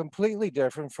might be completely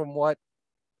different from what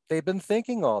they've been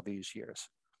thinking all these years.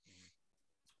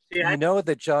 You know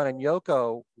that John and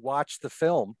Yoko watched the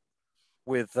film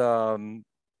with Jan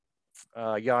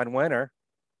Wenner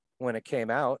when it came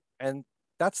out, and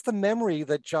that's the memory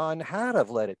that John had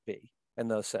of Let It Be in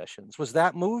those sessions, was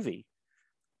that movie.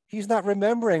 He's not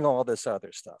remembering all this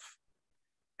other stuff.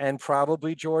 And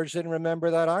probably George didn't remember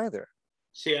that either.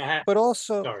 But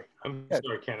also... Sorry,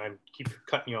 sorry, Ken, I keep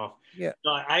cutting you off. Yeah.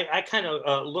 No, I kind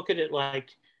of look at it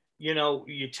like,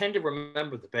 you tend to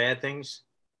remember the bad things,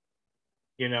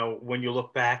 when you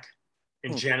look back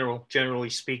in generally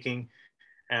speaking.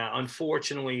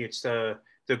 Unfortunately, it's the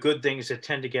good things that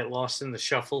tend to get lost in the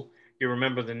shuffle. you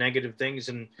remember the negative things,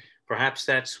 and perhaps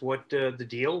that's what the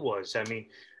deal was. I mean,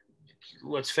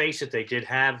 let's face it, they did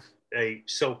have a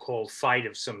so-called fight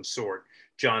of some sort,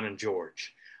 John and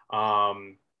George.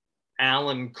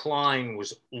 Allan Klein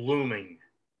was looming.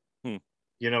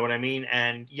 You know what I mean?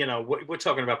 And, you know, we're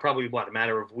talking about probably, what, a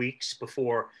matter of weeks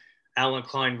before Allan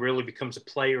Klein really becomes a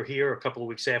player here, a couple of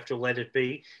weeks after Let It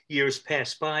Be. Years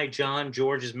pass by, John,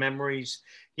 George's memories,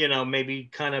 you know, maybe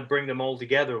kind of bring them all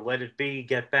together. Let It Be,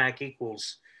 Get Back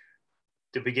equals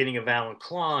the beginning of Allan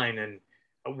Klein. And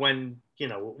when, you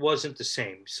know, it wasn't the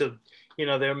same. So, you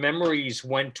know, their memories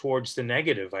went towards the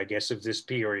negative, I guess, of this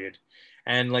period.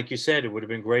 And like you said, it would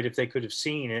have been great if they could have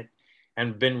seen it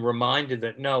and been reminded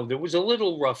that, no, there was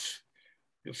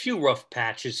a few rough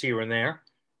patches here and there,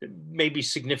 maybe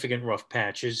significant rough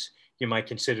patches, you might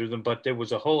consider them, but there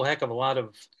was a whole heck of a lot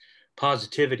of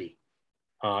positivity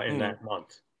in that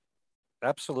month.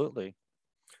 Absolutely.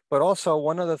 But also,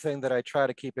 one other thing that I try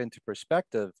to keep into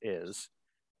perspective is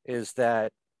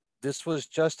that this was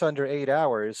just under 8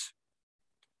 hours.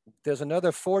 There's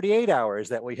another 48 hours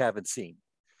that we haven't seen.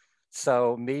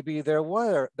 So maybe there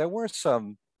were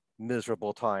some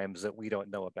miserable times that we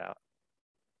don't know about.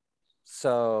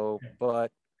 So, but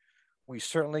we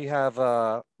certainly have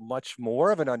much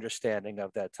more of an understanding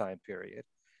of that time period.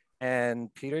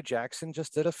 And Peter Jackson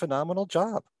just did a phenomenal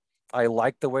job. I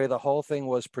like the way the whole thing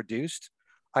was produced.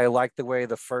 I like the way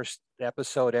the first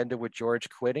episode ended with George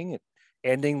quitting,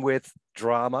 ending with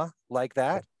drama like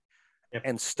that,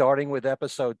 and starting with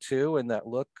episode 2 and that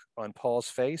look on Paul's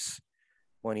face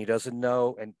when he doesn't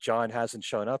know and John hasn't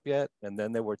shown up yet. And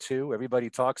then there were 2. Everybody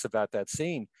talks about that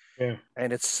scene. Yeah.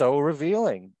 And it's so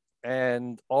revealing.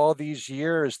 And all these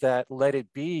years that Let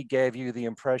It Be gave you the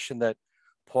impression that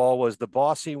Paul was the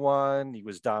bossy one. He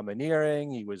was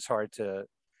domineering. He was hard to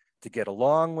get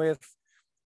along with.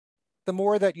 The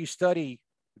more that you study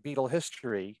Beatle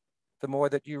history, the more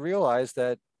that you realize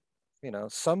that, you know,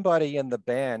 somebody in the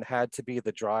band had to be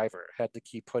the driver, had to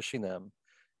keep pushing them,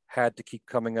 had to keep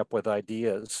coming up with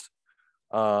ideas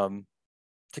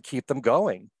to keep them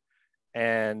going.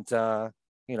 And,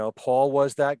 you know, Paul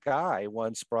was that guy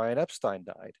once Brian Epstein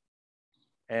died.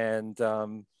 And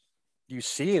you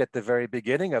see it at the very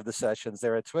beginning of the sessions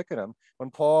there at Twickenham, when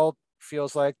Paul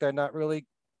feels like they're not really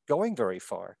going very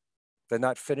far. They're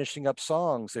not finishing up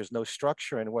songs. There's no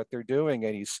structure in what they're doing.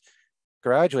 And he's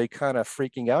gradually kind of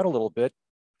freaking out a little bit,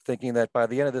 thinking that by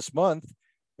the end of this month,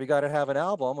 we got to have an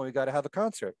album and we got to have a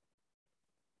concert.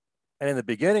 And in the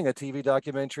beginning, a TV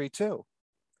documentary too.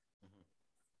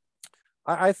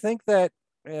 I think that,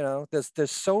 you know,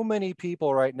 there's so many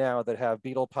people right now that have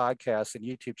Beatle podcasts and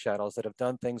YouTube channels that have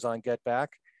done things on Get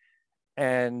Back.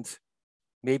 And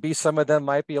maybe some of them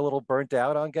might be a little burnt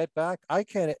out on Get Back. I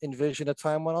can't envision a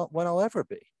time when I'll ever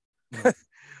be.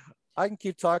 I can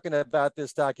keep talking about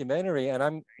this documentary, and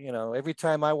I'm, you know, every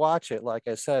time I watch it, like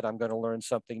I said, I'm going to learn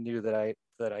something new that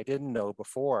I didn't know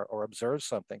before or observe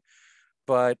something.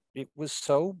 But it was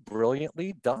so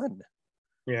brilliantly done.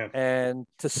 Yeah. And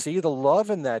to see the love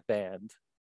in that band,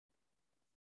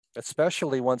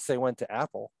 especially once they went to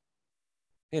Apple,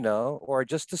 you know, or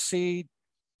just to see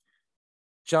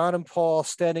John and Paul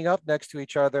standing up next to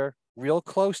each other, real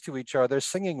close to each other,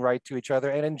 singing right to each other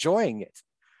and enjoying it.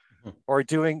 Or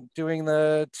doing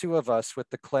the 2 of us with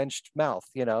the clenched mouth,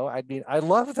 you know, I mean, I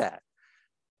love that.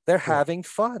 They're having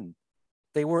fun.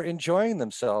 They were enjoying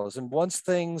themselves. And once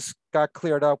things got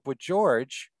cleared up with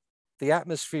George, the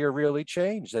atmosphere really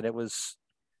changed. And it was,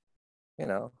 you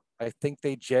know, I think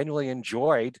they genuinely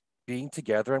enjoyed being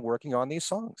together and working on these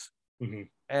songs.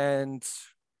 And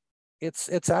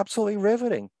it's absolutely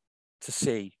riveting to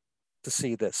see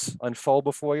this unfold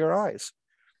before your eyes.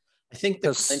 I think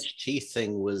the clenched teeth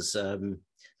thing was,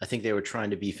 I think they were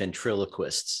trying to be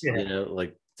ventriloquists, you know,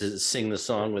 like to sing the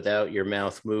song without your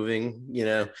mouth moving, you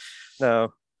know.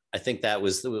 No. I think that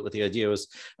was what the idea was.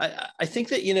 I think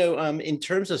that, you know, in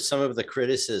terms of some of the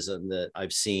criticism that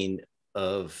I've seen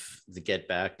of the Get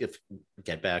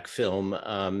Back film,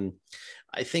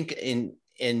 I think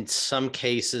in some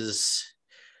cases,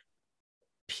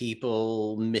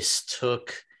 people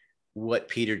mistook what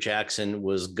Peter Jackson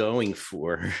was going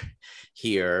for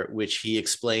here, which he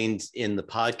explained in the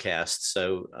podcast.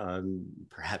 So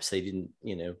perhaps they didn't,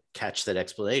 you know, catch that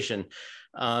explanation.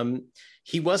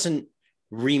 He wasn't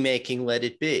remaking Let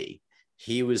It Be.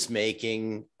 He was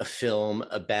making a film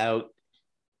about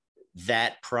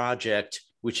that project,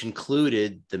 which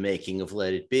included the making of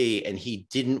Let It Be. And he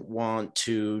didn't want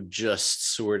to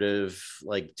just sort of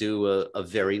like do a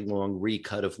very long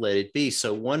recut of Let It Be.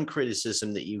 So one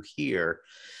criticism that you hear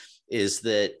is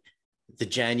that the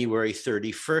January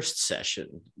 31st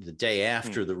session, the day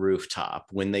after the rooftop,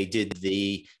 when they did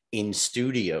the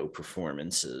in-studio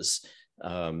performances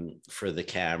for the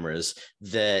cameras,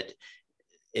 that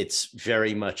it's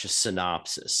very much a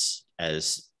synopsis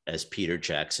as Peter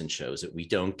Jackson shows it. We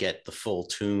don't get the full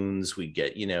tunes. We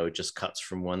get, it just cuts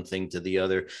from one thing to the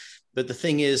other. But the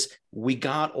thing is, we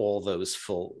got all those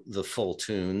the full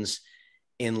tunes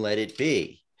in Let It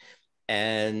Be.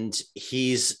 And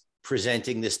he's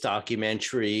presenting this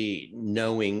documentary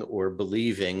knowing or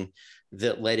believing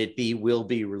that Let It Be will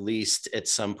be released at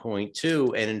some point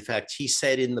too. And in fact, he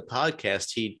said in the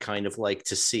podcast, he'd kind of like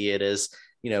to see it as,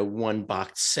 one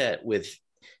box set with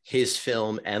his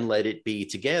film and Let It Be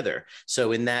together.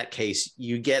 So in that case,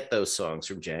 you get those songs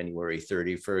from January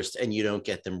 31st and you don't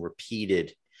get them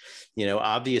repeated.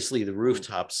 Obviously the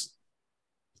Rooftops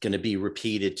going to be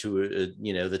repeated to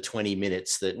the 20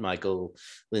 minutes that Michael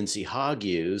Lindsay Hogg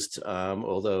used,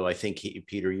 although I think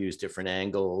Peter used different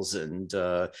angles, and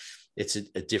it's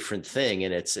a different thing,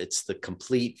 and it's the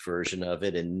complete version of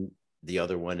it, and the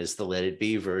other one is the Let It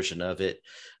Be version of it.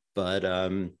 But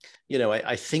I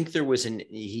think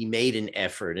he made an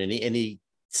effort, and he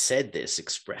said this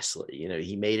expressly.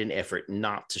 He made an effort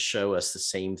not to show us the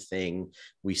same thing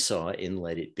we saw in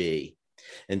Let It Be.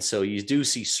 And so you do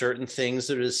see certain things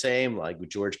that are the same, like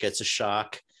George gets a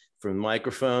shock from the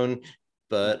microphone,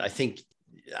 but I think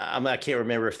I can't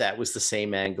remember if that was the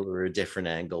same angle or a different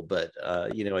angle, but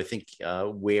I think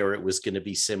where it was going to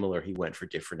be similar, he went for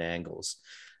different angles.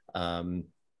 And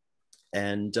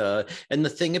the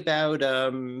thing about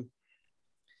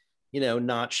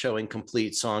not showing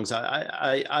complete songs,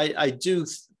 I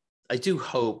do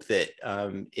hope that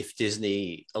if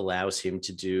Disney allows him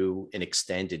to do an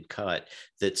extended cut,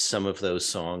 that some of those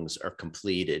songs are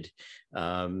completed,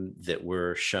 that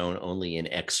were shown only in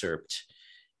excerpt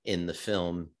in the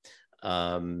film.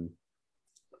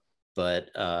 But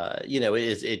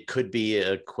it could be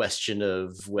a question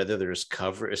of whether there's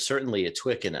coverage, certainly at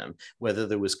Twickenham, whether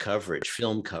there was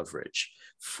film coverage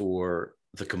for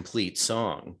the complete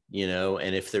song,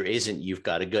 and if there isn't, you've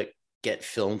got to get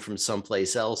film from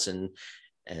someplace else and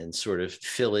sort of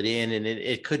fill it in. And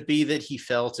it could be that he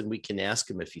felt, and we can ask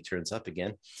him if he turns up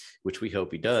again, which we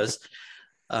hope he does.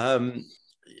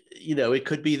 It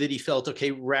could be that he felt,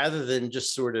 okay, rather than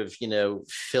just sort of,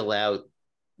 fill out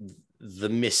the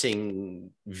missing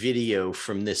video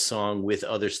from this song with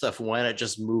other stuff, why not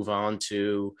just move on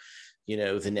to,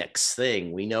 the next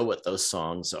thing? We know what those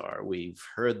songs are. We've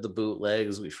heard the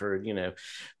bootlegs. We've heard,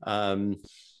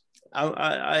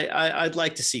 I'd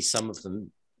like to see some of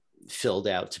them filled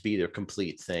out to be their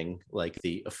complete thing, like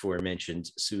the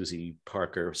aforementioned Susie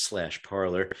Parker /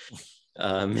 Parlor.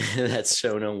 That's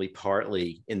shown only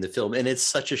partly in the film, and it's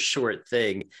such a short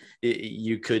thing.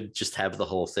 You could just have the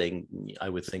whole thing, I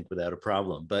would think, without a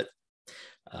problem. But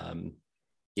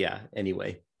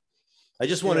anyway, I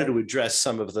just wanted to address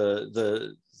some of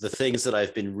the things that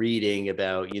I've been reading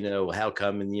about, how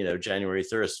come, and, January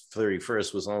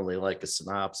 31st was only like a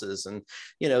synopsis. And,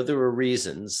 there were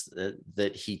reasons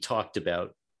that he talked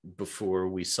about before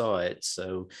we saw it.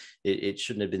 So it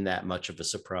shouldn't have been that much of a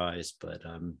surprise, but,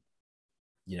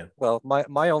 Well,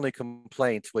 my only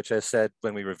complaint, which I said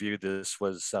when we reviewed this,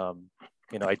 was, I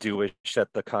do wish that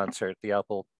the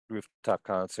Apple Rooftop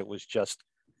concert was just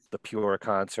the pure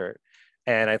concert.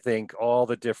 And I think all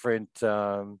the different,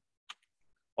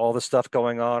 all the stuff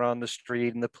going on the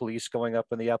street and the police going up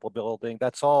in the Apple building,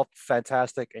 that's all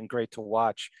fantastic and great to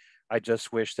watch. I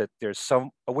just wish that there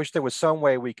was some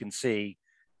way we can see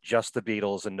just the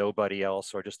Beatles and nobody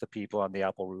else, or just the people on the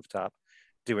Apple rooftop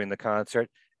doing the concert.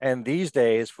 And these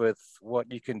days, with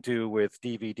what you can do with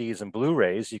DVDs and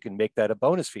Blu-rays, you can make that a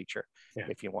bonus feature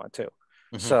if you want to.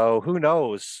 Mm-hmm. So who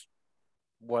knows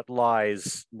what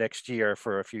lies next year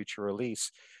for a future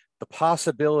release. The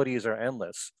possibilities are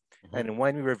endless. Mm-hmm. And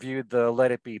when we reviewed the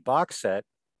Let It Be box set,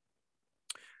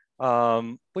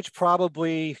 which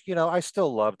probably, I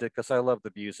still loved it because I love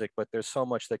the music, but there's so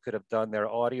much they could have done there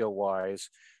audio-wise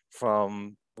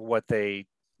from what they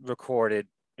recorded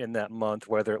in that month,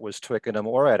 whether it was Twickenham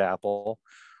or at Apple.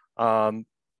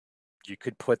 You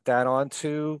could put that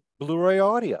onto Blu-ray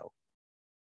audio,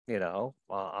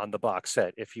 on the box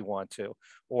set if you want to,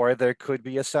 or there could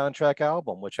be a soundtrack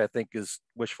album, which I think is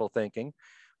wishful thinking,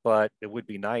 but it would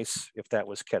be nice if that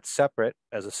was kept separate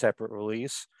as a separate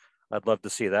release. I'd love to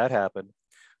see that happen.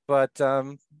 But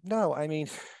no, I mean,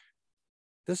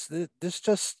 this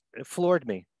just floored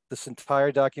me, this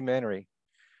entire documentary.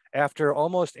 After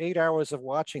almost 8 hours of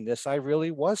watching this, I really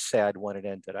was sad when it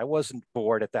ended. I wasn't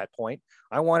bored at that point.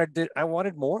 I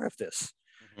wanted more of this.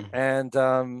 Mm-hmm.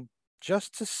 And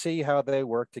just to see how they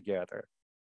work together,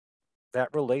 that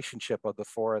relationship of the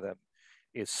four of them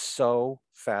is so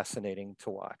fascinating to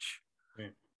watch.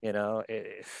 You know,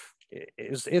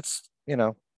 it's you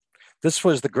know, this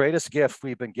was the greatest gift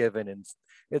we've been given, and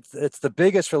it's the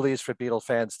biggest release for Beatles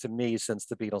fans to me since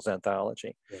the Beatles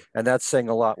anthology, and that's saying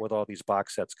a lot with all these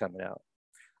box sets coming out.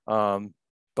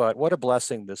 But what a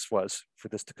blessing this was for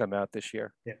this to come out this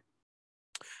year. Yeah.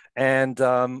 And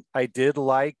I did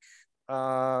like,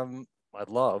 I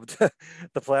loved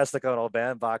the Plastic Ono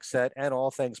Band box set and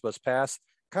All Things Must Pass.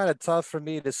 Kind of tough for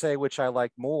me to say which I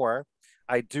like more.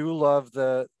 I do love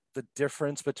the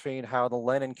difference between how the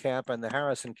Lennon camp and the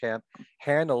Harrison camp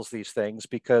handles these things,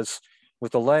 because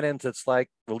with the Lennons, it's like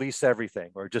release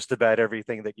everything or just about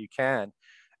everything that you can.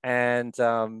 And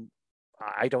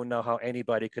I don't know how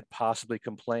anybody could possibly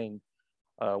complain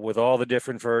with all the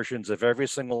different versions of every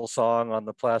single song on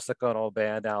the Plastic Ono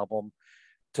Band album,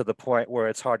 to the point where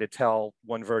it's hard to tell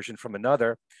one version from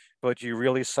another, but you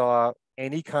really saw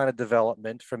any kind of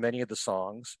development from any of the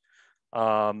songs.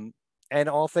 And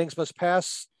All Things Must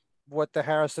Pass, what the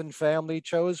Harrison family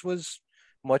chose was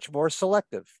much more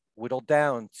selective, whittled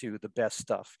down to the best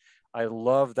stuff. I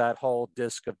love that whole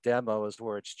disc of demos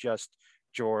where it's just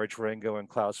George, Ringo, and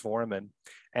Klaus Vormann.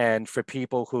 And for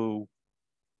people who,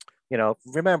 you know,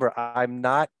 remember, I'm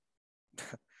not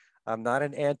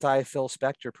an anti-Phil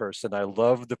Spector person. I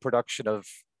love the production of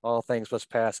All Things Must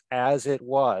Pass as it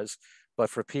was. But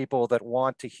for people that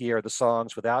want to hear the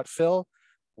songs without Phil,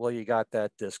 well, you got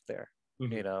that disc there.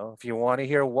 Mm-hmm. You know, if you want to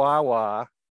hear Wah Wah,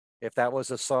 if that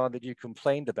was a song that you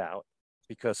complained about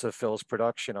because of Phil's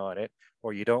production on it,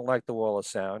 or you don't like the Wall of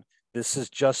Sound, this is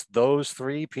just those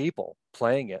three people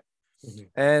playing it. Mm-hmm.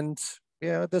 And, you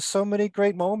know, there's so many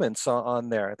great moments on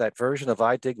there. That version of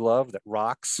I Dig Love that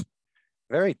rocks,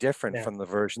 very different from the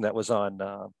version that was on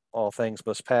All Things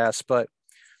Must Pass. But,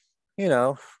 you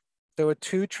know, there were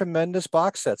two tremendous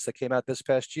box sets that came out this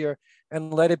past year,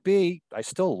 and Let It Be, I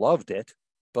still loved it,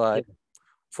 but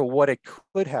for what it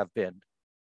could have been,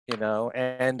 you know,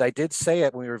 and I did say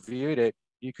it when we reviewed it,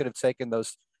 you could have taken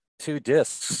those two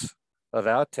discs of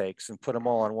outtakes and put them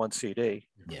all on one CD.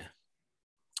 Yeah.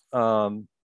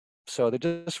 So there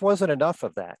just wasn't enough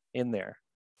of that in there.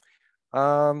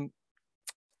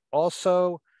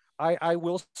 Also, I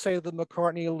will say the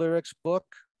McCartney lyrics book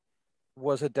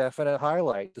was a definite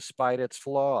highlight despite its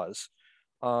flaws.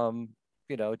 You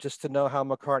know, just to know how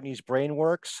McCartney's brain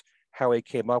works, how he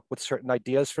came up with certain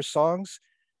ideas for songs.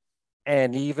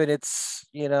 And even it's,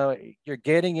 you know, you're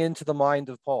getting into the mind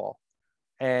of Paul.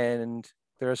 And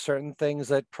there are certain things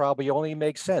that probably only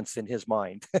make sense in his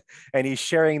mind. And he's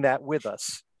sharing that with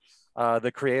us,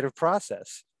 the creative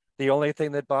process. The only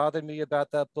thing that bothered me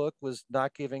about that book was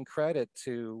not giving credit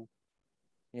to,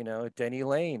 you know, Denny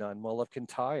Lane on Mull of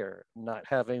Kintyre, not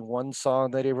having one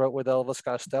song that he wrote with Elvis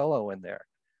Costello in there.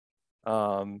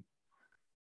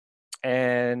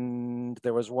 And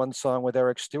there was one song with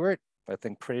Eric Stewart. I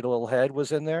think Pretty Little Head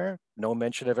was in there. No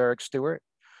mention of Eric Stewart.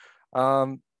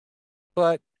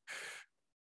 But,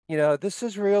 you know, this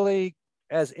is really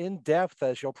as in-depth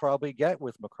as you'll probably get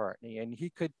with McCartney. And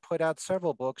he could put out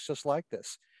several books just like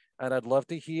this. And I'd love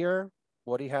to hear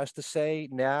what he has to say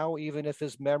now, even if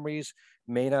his memories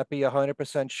may not be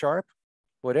 100% sharp.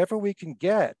 Whatever we can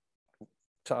get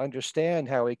to understand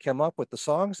how he came up with the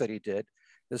songs that he did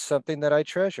is something that I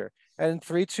treasure. And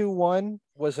 321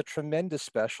 was a tremendous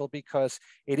special because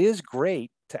it is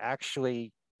great to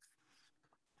actually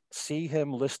see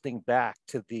him listening back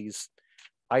to these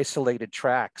isolated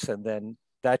tracks, and then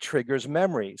that triggers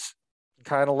memories,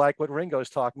 kind of like what Ringo's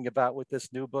talking about with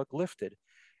this new book, Lifted.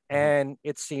 And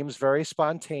it seems very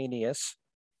spontaneous,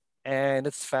 and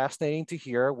it's fascinating to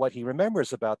hear what he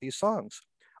remembers about these songs.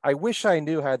 I wish I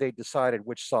knew how they decided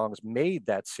which songs made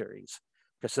that series,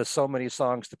 because there's so many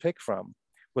songs to pick from.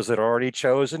 Was it already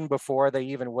chosen before they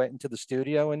even went into the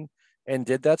studio and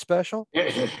did that special?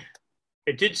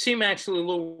 It did seem actually a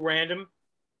little random.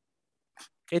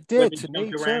 It did to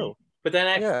me too. But then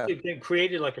actually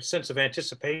created like a sense of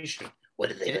anticipation. What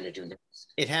are they going to do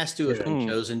next? It has to have been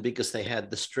chosen because they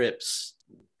had the strips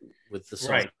with the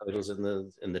song titles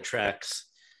and the tracks.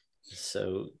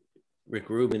 So Rick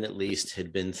Rubin at least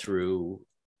had been through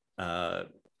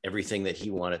everything that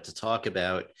he wanted to talk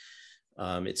about.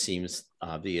 It seems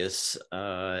obvious,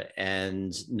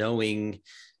 and knowing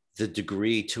the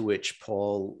degree to which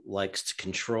Paul likes to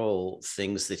control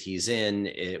things that he's in,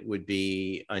 it would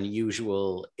be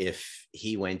unusual if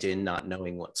he went in not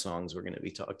knowing what songs were going to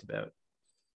be talked about.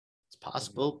 It's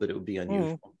possible, but it would be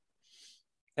unusual.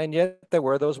 And yet there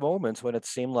were those moments when it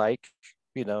seemed like,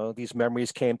 you know, these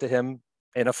memories came to him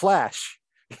in a flash,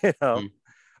 you know.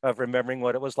 of remembering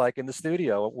what it was like in the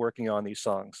studio working on these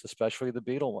songs, especially the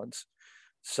Beatle ones.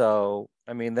 So,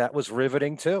 I mean, that was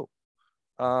riveting too.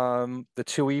 The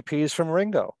two EPs from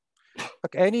Ringo.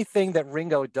 Look, anything that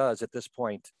Ringo does at this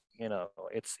point, you know,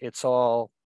 it's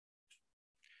all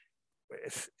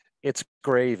it's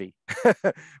gravy.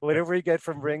 Whatever you get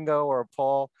from Ringo or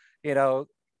Paul, you know,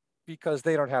 because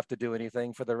they don't have to do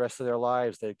anything for the rest of their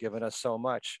lives. They've given us so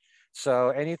much. So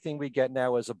anything we get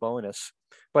now is a bonus.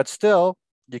 But still,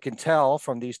 you can tell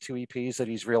from these two EPs that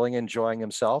he's really enjoying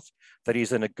himself, that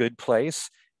he's in a good place,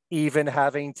 even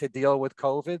having to deal with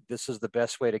COVID. This is the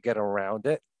best way to get around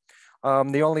it.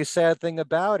 The only sad thing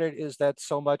about it is that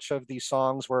so much of these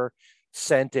songs were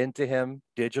sent into him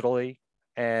digitally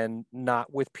and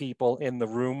not with people in the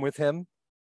room with him.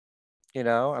 You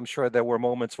know, I'm sure there were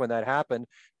moments when that happened,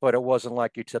 but it wasn't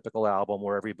like your typical album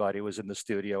where everybody was in the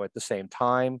studio at the same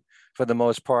time, for the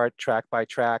most part, track by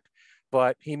track.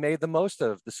 But he made the most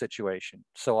of the situation.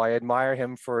 So I admire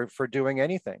him for doing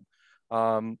anything.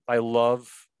 I love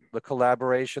the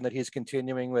collaboration that he's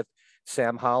continuing with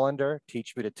Sam Hollander.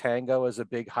 Teach Me to Tango is a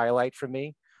big highlight for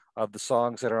me of the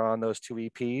songs that are on those two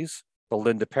EPs. The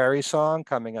Linda Perry song,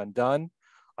 Coming Undone,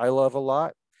 I love a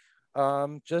lot.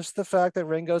 Just the fact that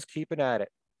Ringo's keeping at it.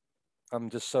 I'm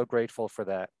just so grateful for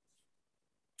that.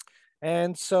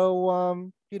 And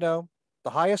so, you know, the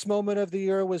highest moment of the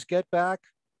year was Get Back.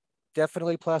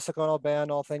 Definitely Plastic Ono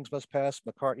Band, All Things Must Pass,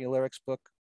 McCartney Lyrics Book,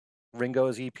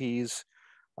 Ringo's EPs.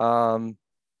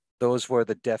 Those were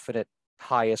the definite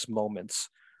highest moments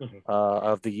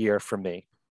of the year for me.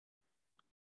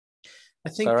 I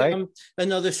think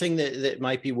another thing that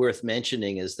might be worth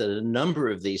mentioning is that a number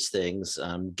of these things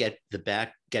get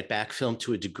back film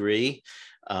to a degree.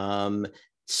 And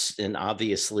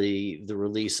obviously the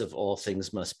release of All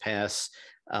Things Must Pass.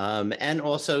 And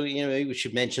also, you know, maybe we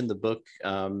should mention the book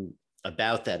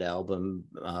about that album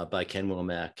by Ken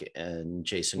Womack and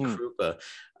Jason Krupa.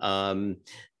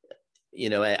 You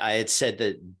know, I had said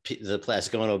that the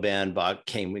Plastic Ono Band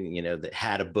came, you know, that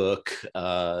had a book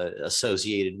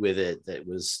associated with it that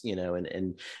was, you know,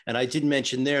 and I did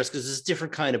mention theirs because it's a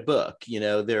different kind of book. You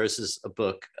know, theirs is a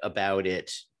book about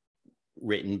it,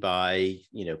 written by,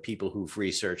 you know, people who've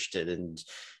researched it, and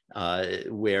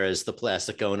whereas the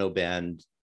Plastic Ono Band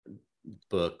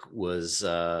book was,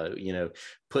 you know,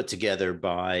 put together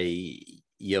by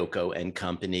Yoko and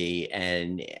company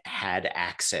and had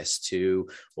access to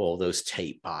all those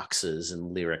tape boxes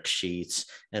and lyric sheets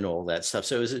and all that stuff.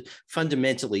 So it was a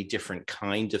fundamentally different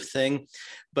kind of thing.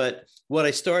 But what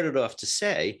I started off to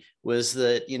say was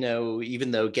that, you know, even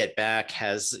though Get Back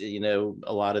has, you know,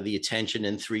 a lot of the attention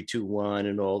in 3-2-1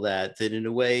 and all that, that in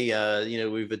a way, you know,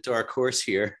 we have a dark horse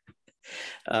here.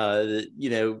 You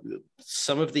know,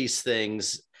 some of these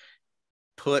things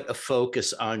put a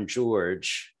focus on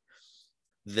George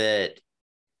that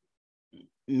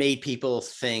made people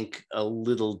think a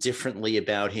little differently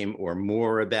about him or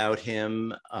more about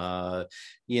him.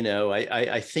 You know,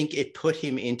 I think it put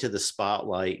him into the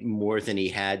spotlight more than he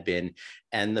had been.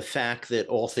 And the fact that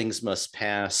All Things Must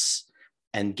Pass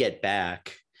and Get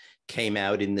Back came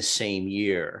out in the same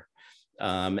year,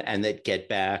 and that Get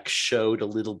Back showed a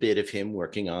little bit of him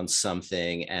working on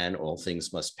something, and All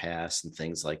Things Must Pass and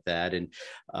things like that. And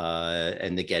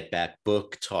the Get Back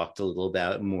book talked a little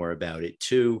more about it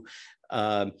too.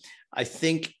 I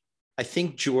think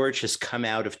George has come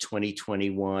out of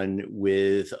 2021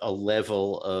 with a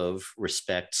level of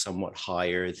respect somewhat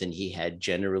higher than he had,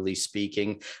 generally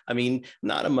speaking. I mean,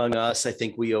 not among us. I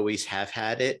think we always have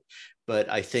had it, but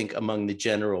I think among the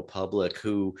general public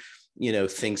who, you know,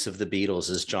 thinks of the Beatles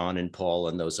as John and Paul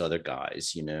and those other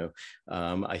guys, you know,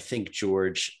 I think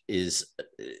George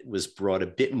was brought a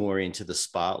bit more into the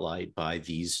spotlight by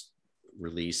these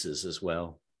releases as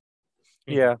well.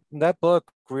 Yeah, that book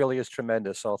really is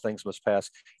tremendous, All Things Must Pass.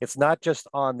 It's not just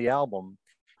on the album.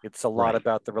 It's a lot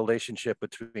about the relationship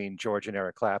between George and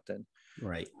Eric Clapton.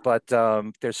 Right. But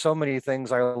there's so many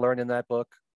things I learned in that book.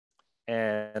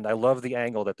 And I love the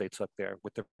angle that they took there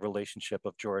with the relationship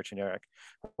of George and Eric.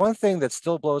 One thing that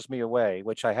still blows me away,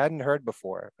 which I hadn't heard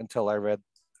before until I read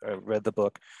the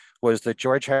book, was that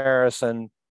George Harrison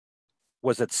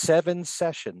was at 7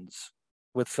 sessions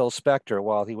with Phil Spector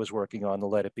while he was working on the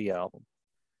Let It Be album,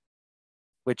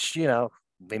 which, you know,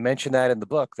 they mention that in the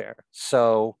book there.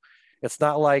 So it's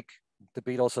not like the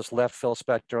Beatles just left Phil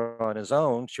Spector on his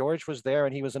own. George was there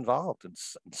and he was involved in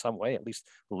some way, at least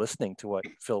listening to what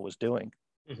Phil was doing.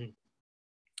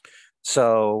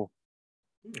 So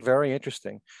very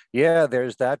interesting. Yeah,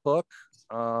 there's that book.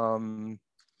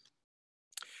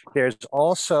 There's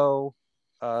also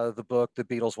the book, The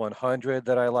Beatles 100,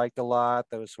 that I liked a lot.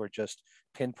 Those were just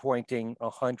pinpointing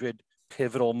 100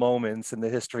 pivotal moments in the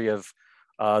history of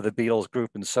the Beatles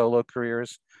group and solo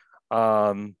careers.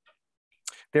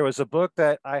 There was a book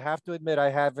that I have to admit I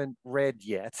haven't read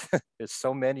yet. There's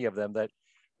so many of them that,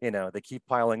 they keep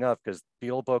piling up because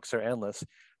Beatle books are endless.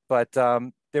 But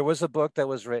there was a book that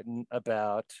was written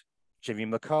about Jimmy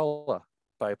McCullough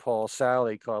by Paul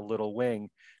Sally called Little Wing,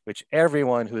 which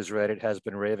everyone who's read it has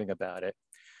been raving about it.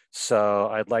 So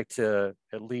I'd like to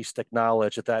at least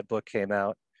acknowledge that that book came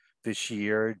out this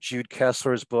year. Jude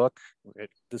Kessler's book,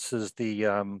 this is the,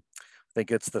 I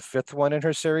think it's the 5th one in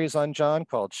her series on John,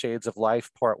 called Shades of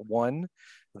Life Part 1.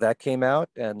 That came out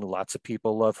and lots of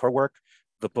people love her work.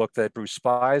 The book that Bruce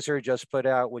Spicer just put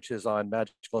out, which is on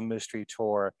Magical Mystery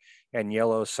Tour and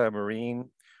Yellow Submarine,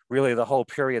 really the whole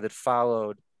period that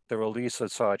followed the release of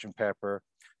Sgt. Pepper.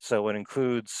 So it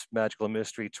includes Magical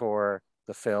Mystery Tour,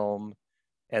 the film,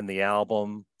 and the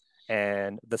album,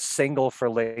 and the single for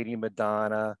Lady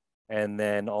Madonna, and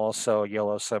then also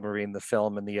Yellow Submarine, the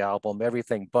film and the album,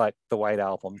 everything but the White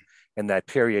Album in that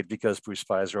period, because Bruce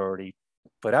Spicer already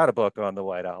put out a book on the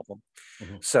White Album.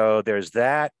 Mm-hmm. So there's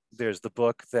that. There's the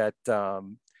book that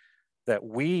that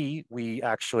we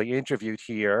actually interviewed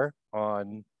here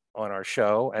on our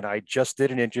show, and I just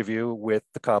did an interview with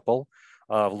the couple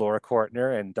of Laura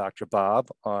Kortner and Dr. Bob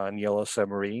on Yellow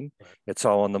Submarine. Right. It's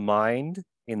All in the Mind,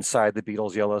 Inside the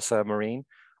Beatles' Yellow Submarine,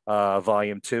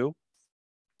 Volume 2.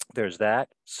 There's that.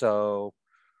 So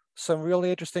some really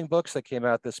interesting books that came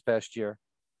out this past year.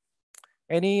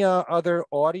 Any other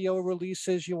audio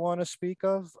releases you want to speak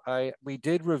of? We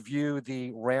did review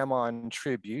the Ramon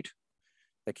tribute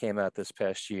that came out this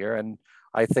past year, and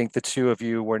I think the two of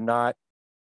you were not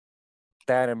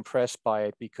that impressed by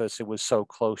it because it was so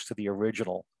close to the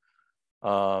original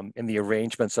in the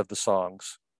arrangements of the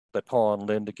songs that Paul and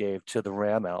Linda gave to the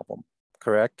Ram album,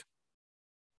 correct?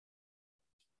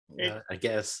 I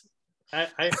guess. I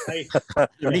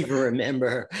don't even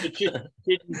remember. It just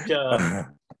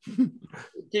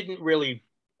didn't really,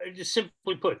 just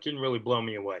simply put, didn't really blow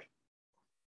me away.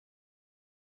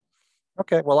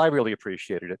 Okay, well, I really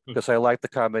appreciated it because I like the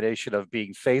combination of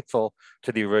being faithful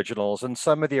to the originals, and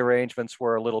some of the arrangements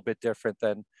were a little bit different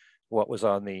than what was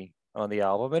on the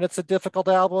album, and it's a difficult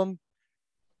album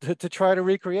to try to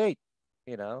recreate.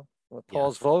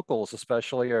 Paul's vocals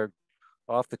especially are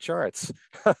off the charts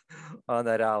on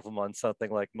that album on something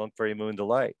like Monkberry Moon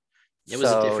Delight. It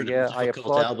was a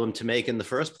difficult album to make in the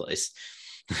first place.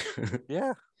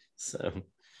 Yeah. So,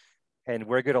 and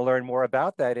we're going to learn more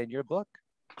about that in your book.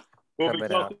 We'll be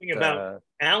talking about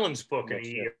Allan's book in a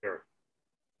year.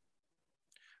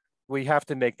 We have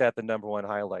to make that the #1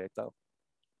 highlight, though.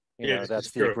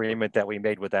 That's the agreement that we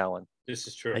made with Allan. This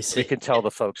is true. We can tell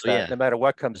the folks that no matter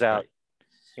what comes out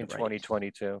in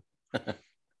 2022.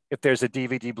 If there's a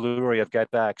DVD Blu-ray of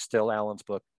Get Back, still Allan's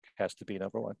book has to be #1. I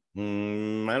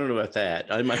don't know about that.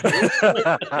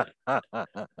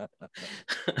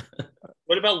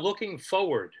 What about looking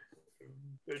forward?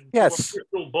 Yes.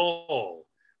 Crystal ball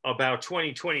about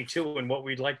 2022 and what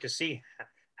we'd like to see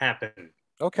happen.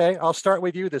 Okay, I'll start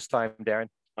with you this time, Darren.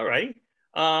 All right.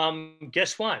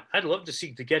 Guess what? I'd love to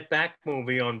see the Get Back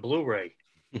movie on Blu-ray.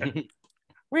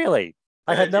 Really?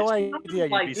 I had no idea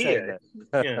you'd be saying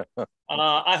that. Yeah.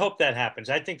 I hope that happens.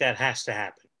 I think that has to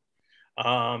happen.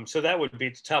 So that would be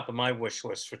at the top of my wish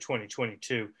list for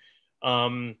 2022.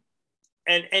 And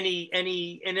in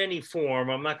any form,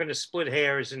 I'm not going to split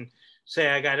hairs and say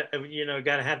I got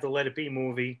to have the Let It Be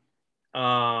movie.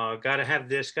 Got to have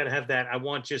this. Got to have that. I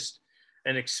want just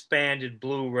an expanded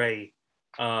Blu-ray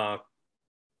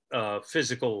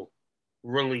physical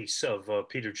release of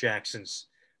Peter Jackson's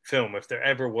film. If there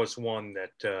ever was one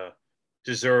that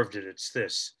deserved it, it's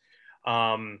this.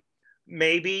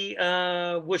 Maybe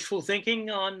wishful thinking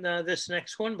on this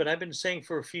next one, but I've been saying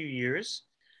for a few years,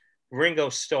 Ringo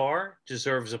Starr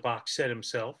deserves a box set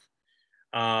himself.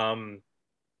 And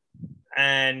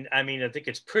I mean, I think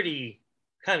it's pretty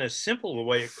kind of simple the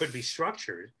way it could be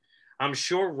structured. I'm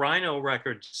sure Rhino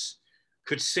Records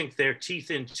could sink their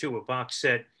teeth into a box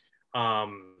set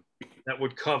that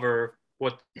would cover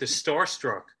what the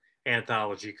Starstruck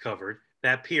anthology covered,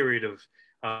 that period of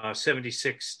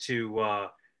 76 to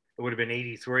it would have been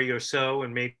 83 or so,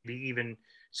 and maybe even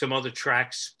some other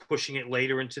tracks pushing it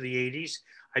later into the 80s.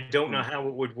 I don't know how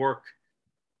it would work.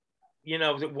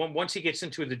 Once he gets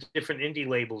into the different indie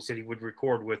labels that he would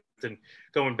record with, and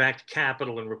going back to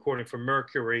Capitol and recording for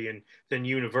Mercury and then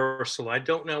Universal, I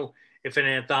don't know if an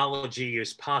anthology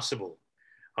is possible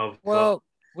of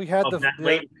we had that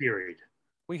late period.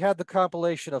 We had the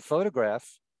compilation of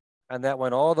Photograph, and that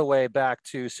went all the way back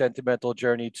to Sentimental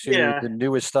Journey to the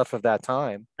newest stuff of that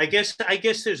time. I guess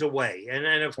there's a way, and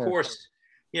of course,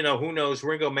 you know, who knows?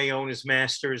 Ringo may own his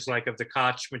masters, like of the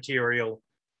Koch material,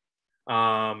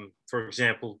 for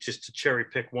example, just to cherry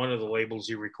pick one of the labels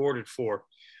he recorded for.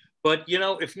 But, you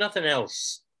know, if nothing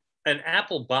else, an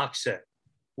Apple box set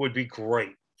would be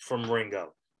great from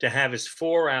Ringo to have his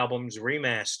 4 albums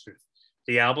remastered.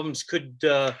 The albums could,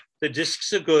 the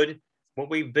discs are good, what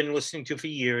we've been listening to for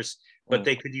years, but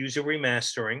they could use a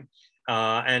remastering,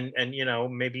 and you know,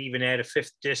 maybe even add a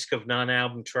 5th disc of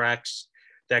non-album tracks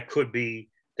that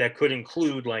could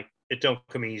include like It Don't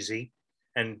Come Easy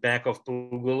and Back Off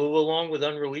Boogaloo, along with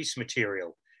unreleased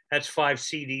material. That's 5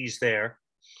 CDs there.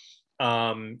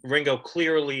 Ringo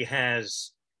clearly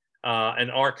has an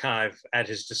archive at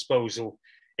his disposal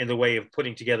in the way of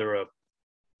putting together a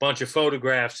bunch of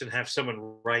photographs and have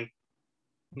someone write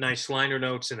nice liner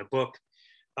notes in a book.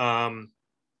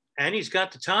 And he's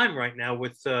got the time right now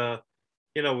with,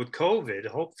 you know, with COVID.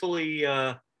 Hopefully,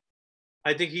 I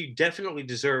think he definitely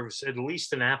deserves at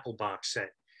least an Apple box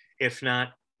set, if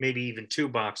not maybe even 2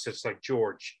 box sets like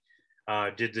George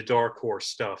did the Dark Horse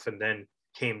stuff, and then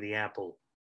came the Apple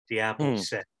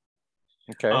set.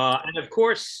 Okay. And of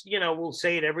course, you know, we'll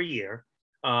say it every year.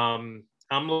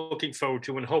 I'm looking forward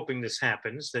to and hoping this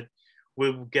happens, that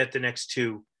we'll get the next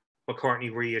 2 McCartney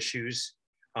reissues.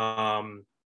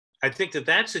 I think that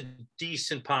that's a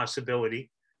decent possibility,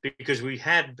 because we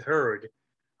had heard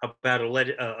about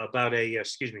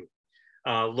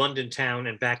London Town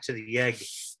and Back to the Egg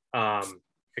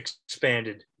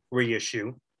expanded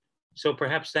reissue. So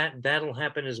perhaps that'll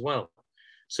happen as well.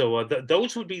 So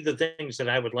those would be the things that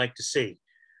I would like to see,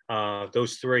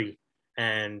 those 3,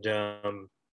 and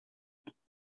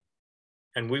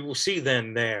we will see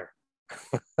them there.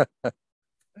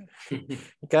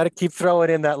 Got to keep throwing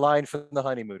in that line from the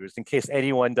Honeymooners in case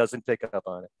anyone doesn't pick up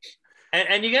on it.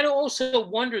 And you got to also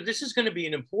wonder, this is going to be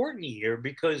an important year,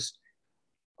 because,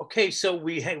 okay, so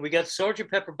we got the Sgt.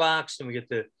 Pepper box, and we get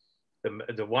the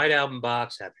White Album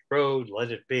box, Happy Road,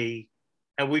 Let It Be,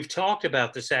 and we've talked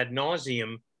about this ad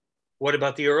nauseum. What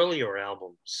about the earlier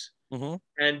albums? Mm-hmm.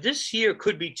 And this year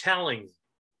could be telling,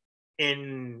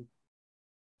 even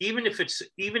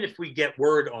if we get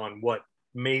word on what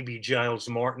maybe Giles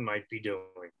Martin might be doing.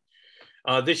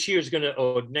 This year is going to,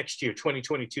 or next year,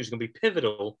 2022 is going to be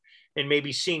pivotal in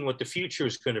maybe seeing what the future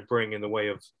is going to bring in the way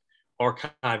of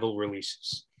archival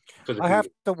releases. I have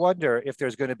to wonder if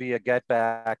there's going to be a Get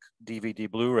Back DVD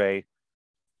Blu-ray.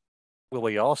 Will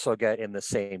we also get in the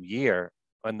same year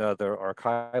another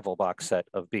archival box set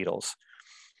of Beatles?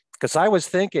 Because I was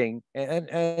thinking,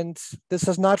 and this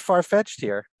is not far-fetched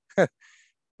here,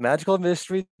 Magical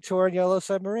Mystery Tour and Yellow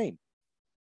Submarine,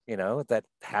 you know, that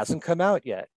hasn't come out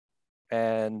yet.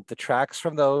 And the tracks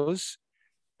from those,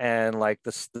 and like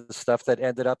the stuff that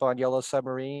ended up on Yellow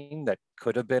Submarine that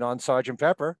could have been on Sgt.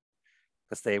 Pepper,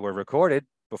 because they were recorded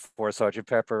before Sgt.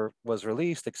 Pepper was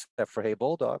released, except for Hey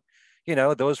Bulldog, you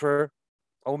know, those were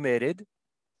omitted,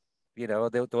 you know,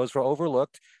 those were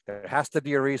overlooked. There has to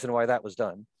be a reason why that was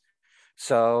done.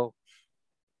 So,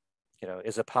 you know,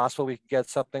 is it possible we could get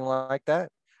something like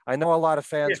that? I know a lot of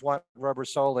fans want Rubber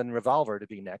Soul and Revolver to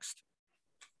be next,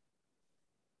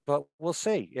 but we'll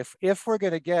see. If we're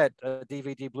going to get a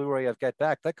DVD Blu-ray of Get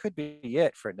Back, that could be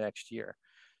it for next year.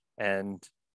 And,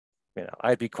 you know,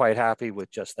 I'd be quite happy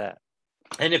with just that.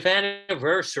 And if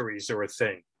anniversaries are a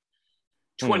thing,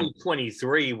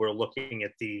 2023, we're looking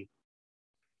at the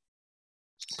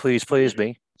Please Please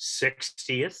Me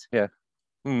 60th. Yeah.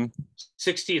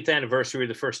 60th anniversary of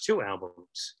the first 2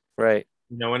 albums. Right.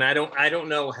 You know, and I don't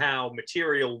know how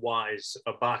material-wise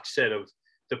a box set of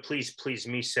the Please Please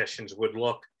Me sessions would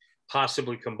look,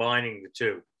 possibly combining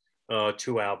the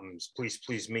 2 albums, Please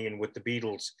Please Me and With the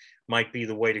Beatles, might be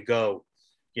the way to go,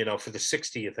 you know, for the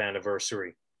 60th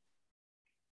anniversary.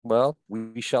 Well,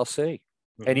 we shall see.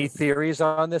 Any theories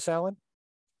on this, Allan?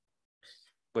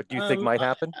 What do you think might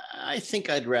happen? I think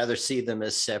I'd rather see them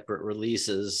as separate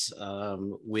releases,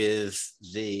 with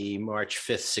the March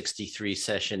 5th 63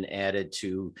 session added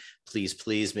to Please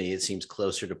Please Me. It seems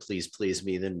closer to Please Please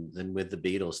Me than With the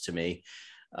Beatles to me.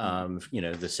 You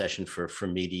know, the session for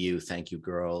From Me to You, Thank You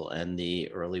Girl, and the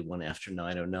early one after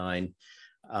 909.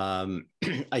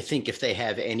 I think if they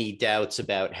have any doubts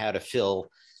about how to fill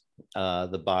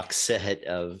the box set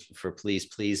for Please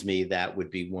Please Me, that would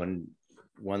be one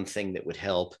thing that would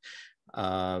help.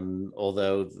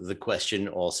 Although the question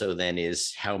also then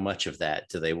is, how much of that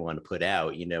do they want to put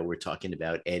out? You know, we're talking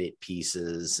about edit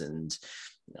pieces and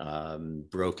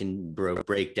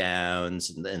breakdowns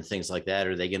and things like that.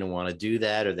 Are they going to want to do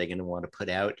that? Are they going to want to put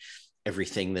out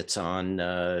everything that's on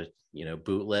you know,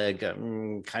 bootleg?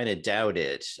 Kind of doubt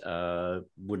it.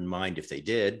 Wouldn't mind if they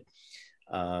did,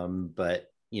 but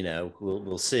you know,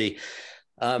 we'll see.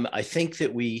 I think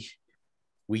that we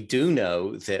do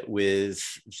know that with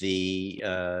the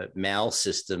MAL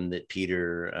system that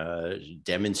Peter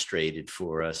demonstrated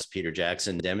for us, Peter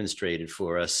Jackson demonstrated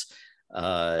for us,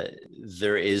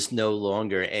 there is no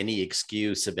longer any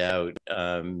excuse about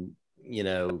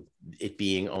it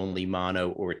being only mono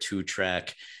or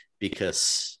 2-track,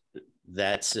 because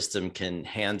that system can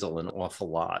handle an awful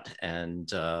lot.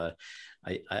 And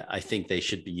I think they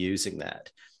should be using that.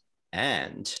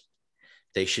 And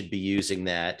they should be using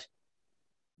that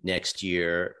next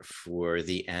year for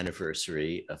the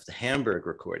anniversary of the Hamburg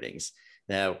recordings.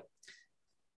 Now,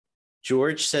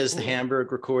 George says the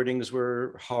Hamburg recordings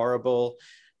were horrible.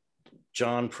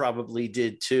 John probably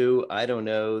did too. I don't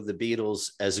know. The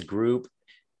Beatles as a group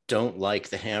don't like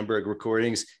the Hamburg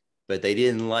recordings, but they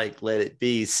didn't like Let It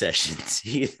Be sessions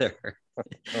either.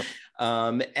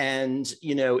 And,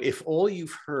 if all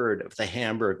you've heard of the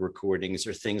Hamburg recordings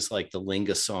are things like the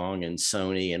Linga Song and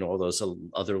Sony and all those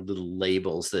other little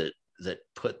labels that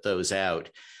put those out,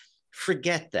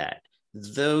 forget that.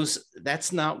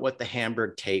 That's not what the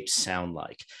Hamburg tapes sound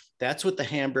like. That's what the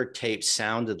Hamburg tapes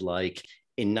sounded like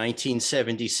in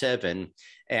 1977,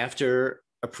 after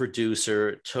a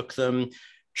producer took them,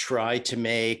 tried to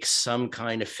make some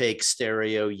kind of fake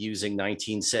stereo using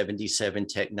 1977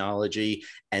 technology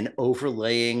and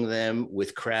overlaying them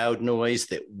with crowd noise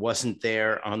that wasn't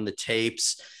there on the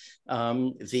tapes.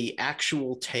 The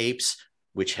actual tapes,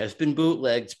 which have been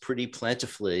bootlegged pretty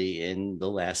plentifully in the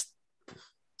last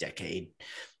decade,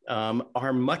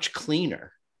 are much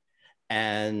cleaner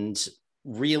and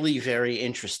really very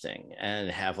interesting, and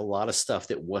have a lot of stuff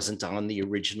that wasn't on the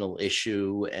original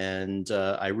issue. And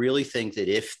I really think that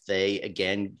if they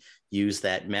again use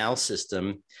that MAL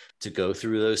system to go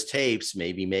through those tapes,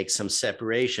 maybe make some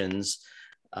separations,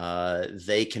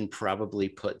 they can probably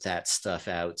put that stuff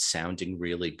out sounding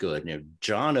really good. Now,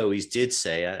 John always did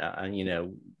say,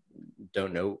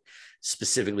 don't know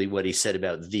specifically what he said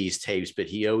about these tapes, but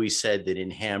he always said that in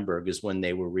Hamburg is when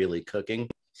they were really cooking.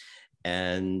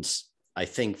 And I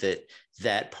think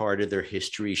that part of their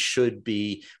history should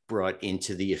be brought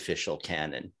into the official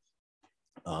canon.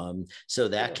 So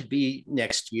that could be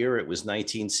next year. It was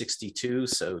 1962,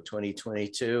 so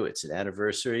 2022, it's an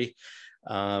anniversary.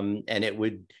 And it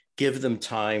would give them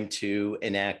time to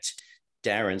enact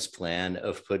Darren's plan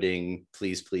of putting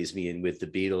Please Please Me in with the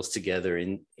Beatles together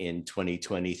in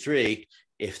 2023,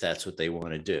 if that's what they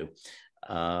want to do.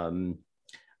 Are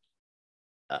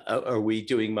we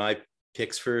doing my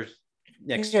picks for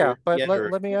next year? But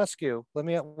let me ask you,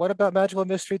 what about Magical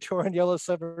Mystery Tour and Yellow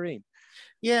Submarine?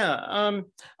 Yeah,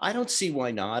 I don't see why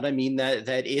not. I mean,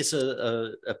 that is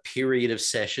a period of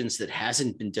sessions that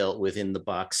hasn't been dealt with in the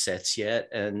box sets yet.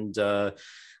 And,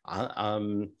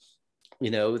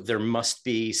 there must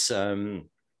be some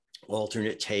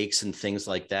alternate takes and things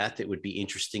like that would be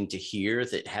interesting to hear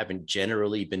that haven't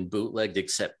generally been bootlegged,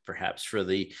 except perhaps for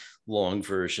the long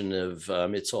version of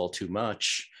It's All Too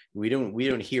Much. We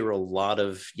don't hear a lot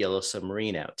of Yellow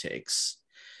Submarine outtakes.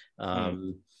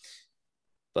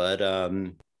 But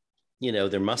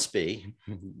there must be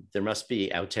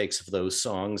outtakes of those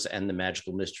songs and the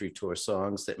Magical Mystery Tour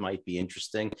songs that might be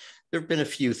interesting. There have been a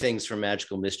few things from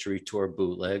Magical Mystery Tour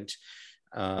bootlegged.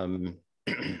 Fool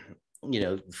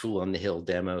on the Hill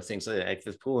demo, things like that.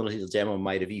 The Fool on the Hill demo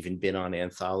might have even been on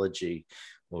Anthology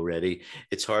already.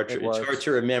 It's hard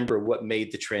to remember what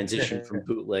made the transition from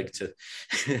bootleg to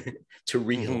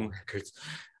real records.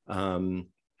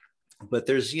 But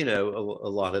there's a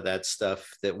lot of that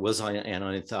stuff that was on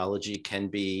Anthology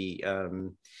can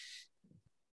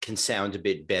sound a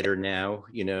bit better now.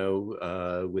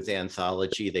 With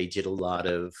Anthology, they did a lot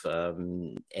of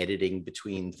editing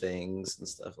between things and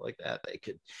stuff like that. They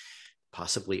could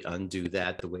possibly undo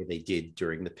that the way they did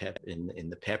during in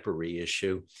the Peppery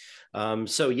issue.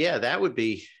 So yeah, that would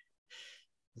be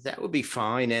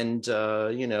fine. And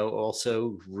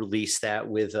also release that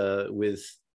with a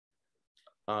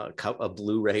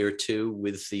Blu-ray or two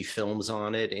with the films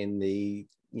on it in the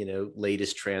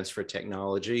latest transfer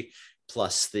technology,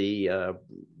 plus the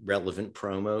relevant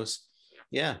promos.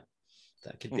 Yeah,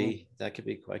 that could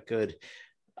be quite good.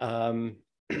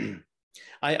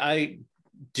 I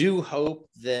do hope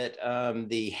that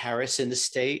the Harrison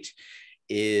estate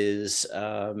is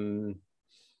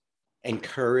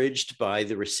encouraged by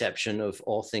the reception of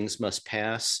All Things Must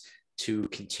Pass to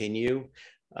continue.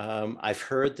 I've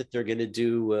heard that they're going to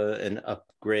do an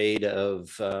upgrade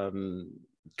of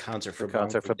Concert for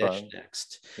Bangladesh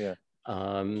next. Yeah.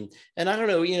 And I don't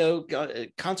know,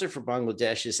 Concert for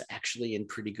Bangladesh is actually in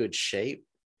pretty good shape.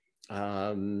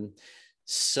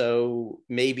 So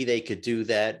maybe they could do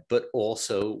that, but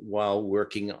also while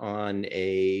working on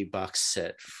a box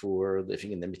set for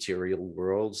Living in the Material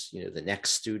Worlds, the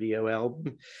next studio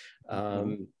album.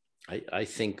 I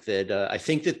think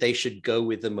that they should go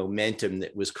with the momentum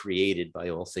that was created by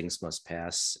All Things Must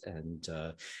Pass and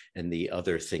the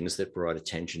other things that brought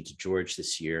attention to George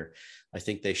this year. I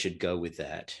think they should go with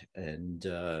that and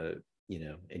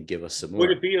and give us some more.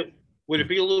 Would it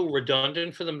be a little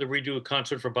redundant for them to redo a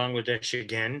concert for Bangladesh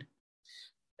again?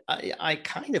 I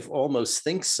kind of almost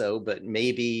think so, but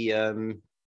maybe I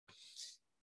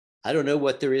don't know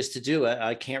what there is to do.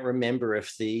 I can't remember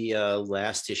if the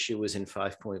last issue was in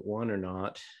 5.1 or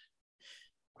not.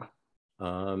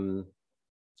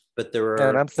 But there are,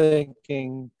 and I'm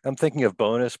thinking of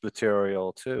bonus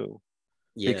material too,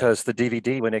 because the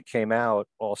DVD when it came out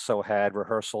also had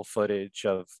rehearsal footage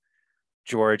of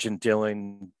George and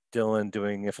Dylan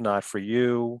doing If Not For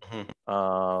You,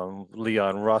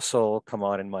 Leon Russell, Come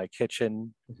On In My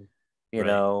Kitchen.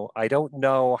 I don't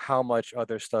know how much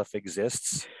other stuff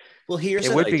exists. Well, here's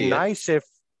it would be nice if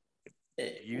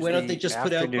why don't they just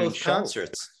put out both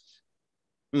concerts?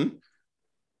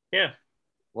 Yeah.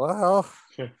 Well,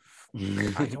 I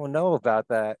don't know about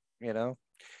that.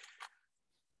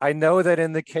 I know that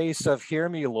in the case of Hear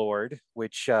Me, Lord,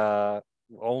 which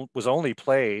was only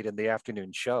played in the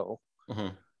afternoon show,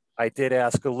 I did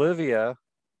ask Olivia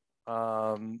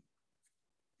why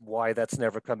that's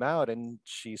never come out, and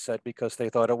she said because they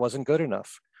thought it wasn't good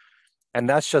enough, and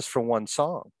that's just for one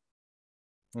song.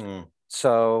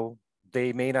 So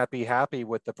they may not be happy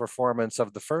with the performance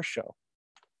of the first show.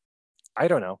 I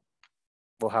don't know.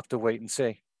 We'll have to wait and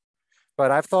see.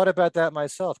 But I've thought about that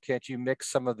myself. Can't you mix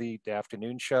some of the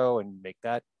afternoon show and make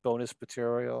that bonus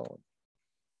material?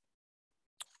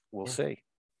 We'll see.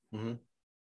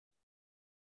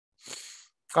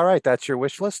 All right, that's your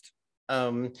wish list.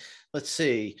 Let's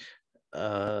see.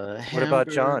 What about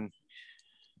John?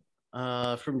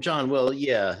 From John, well,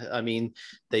 yeah, I mean,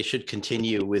 they should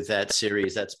continue with that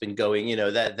series that's been going.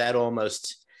 That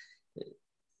almost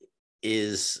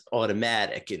is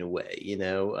automatic in a way.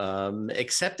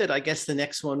 Except that I guess the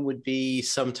next one would be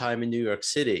Sometime in New York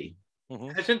City.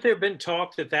 Hasn't there been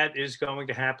talk that is going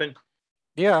to happen?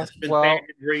 Yeah, well,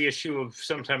 reissue of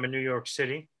Sometime in New York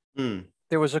City.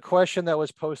 There was a question that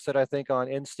was posted, I think, on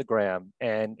Instagram,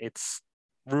 and it's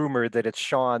rumored that it's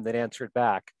Sean that answered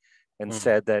back and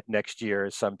said that next year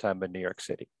is sometime in New York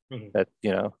City. That,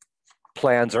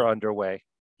 plans are underway.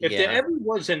 If there ever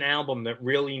was an album that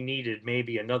really needed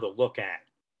maybe another look at,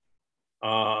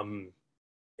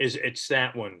 it's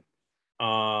that one.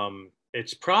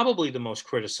 It's probably the most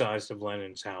criticized of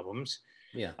Lennon's albums.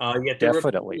 Yeah, yet there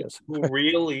definitely is. who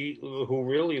really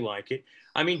like it.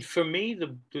 I mean, for me,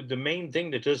 the main thing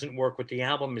that doesn't work with the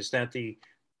album is that the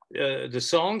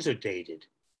songs are dated.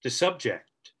 The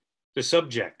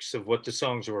subjects of what the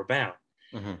songs are about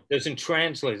doesn't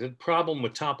translate. The problem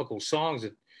with topical songs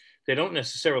is they don't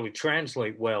necessarily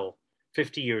translate well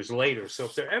 50 years later. So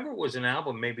if there ever was an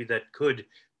album maybe that could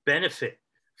benefit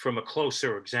from a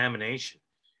closer examination,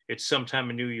 it's Sometime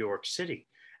in New York City.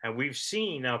 And we've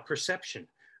seen our perception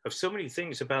of so many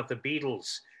things about the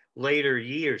Beatles' later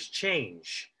years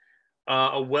change.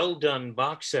 A well-done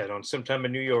box set on Sometime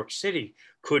in New York City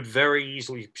could very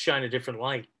easily shine a different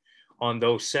light on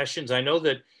those sessions. I know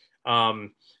that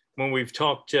when we've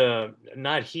talked,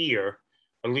 not here,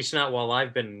 at least not while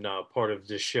I've been part of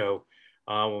this show,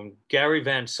 Gary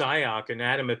Van Sciak and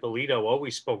Adam Ippolito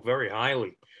always spoke very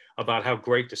highly about how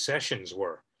great the sessions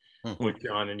were with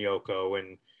John and Yoko,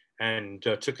 and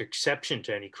took exception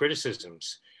to any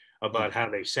criticisms about how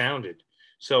they sounded.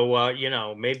 So,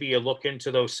 maybe a look into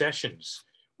those sessions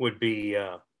would be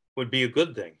a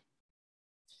good thing.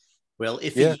 Well,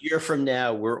 if a year from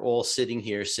now, we're all sitting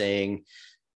here saying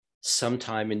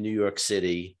Sometime in New York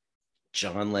City,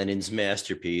 John Lennon's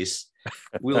masterpiece,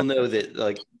 we'll know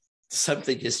that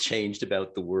something has changed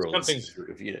about the world.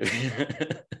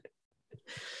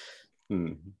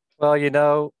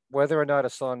 Well, whether or not a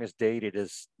song is dated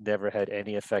has never had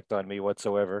any effect on me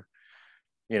whatsoever.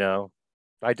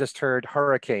 I just heard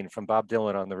Hurricane from Bob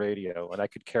Dylan on the radio, and I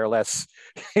could care less,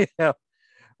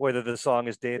 whether the song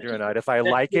is dated or not. If I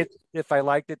liked it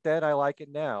then, I like it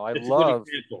now. I love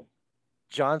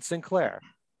John Sinclair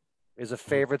is a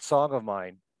favorite song of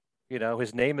mine.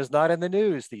 His name is not in the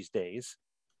news these days,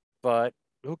 but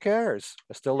who cares?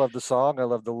 I still love the song. I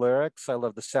love the lyrics. I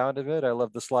love the sound of it. I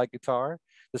love the slide guitar.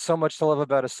 There's so much to love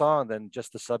about a song than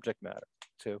just the subject matter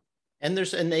too. And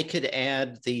they could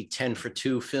add the 10 for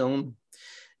 2 film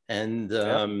and,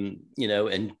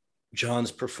 and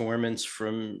John's performance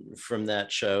from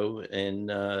that show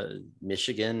in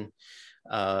Michigan.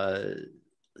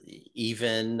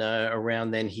 Even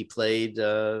around then, he played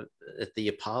at the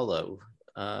Apollo.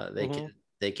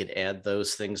 They could add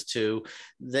those things too.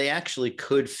 They actually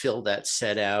could fill that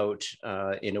set out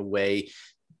in a way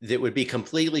that would be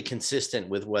completely consistent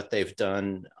with what they've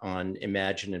done on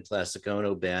Imagine and Plastic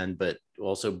Ono Band, but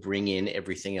also bring in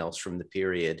everything else from the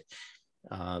period,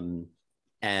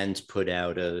 and put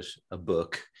out a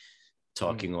book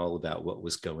talking all about what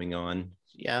was going on.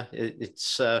 Yeah,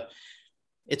 it's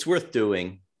worth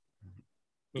doing.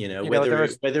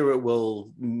 Whether it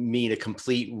will mean a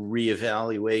complete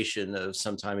reevaluation of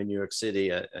Sometime in New York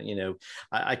City,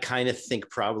 I kind of think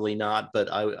probably not,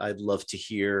 but I'd love to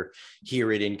hear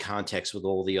it in context with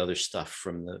all the other stuff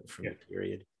from the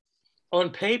period. On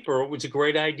paper, it was a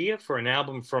great idea for an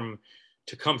album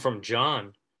to come from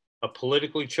John, a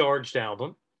politically charged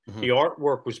album. The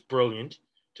artwork was brilliant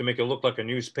to make it look like a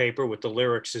newspaper with the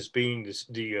lyrics as being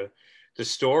the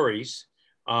stories.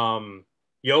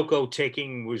 Yoko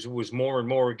was more and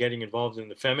more getting involved in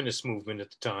the feminist movement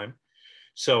at the time,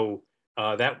 so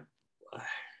that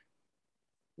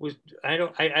was I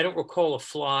don't recall if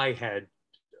Fly had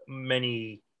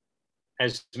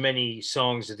as many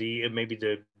songs of maybe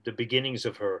the beginnings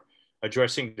of her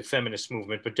addressing the feminist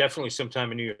movement, but definitely Sometime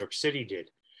in New York City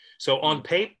did. So on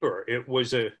paper, it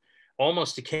was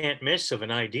almost a can't miss of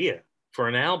an idea for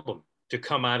an album to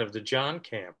come out of the John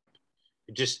camp.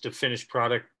 Just the finished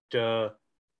product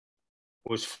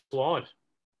was flawed.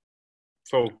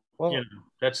 So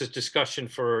that's a discussion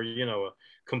for a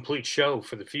complete show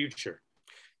for the future.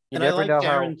 And I like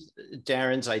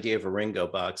Darren's idea of a Ringo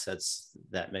box.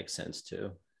 That makes sense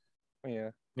too.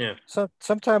 Yeah. So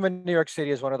Sometime in New York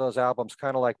City is one of those albums,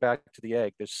 kind of like Back to the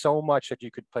Egg. There's so much that you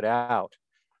could put out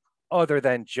other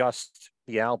than just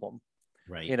the album.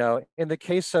 Right. In the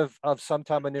case of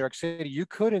Sometime in New York City, you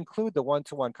could include the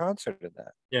one-to-one concert in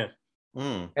that. Yeah.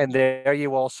 And there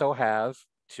you also have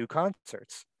 2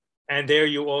 concerts. And there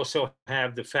you also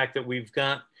have the fact that we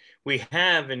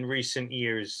have in recent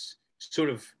years sort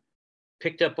of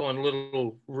picked up on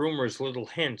little rumors, little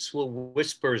hints, little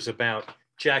whispers about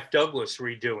Jack Douglas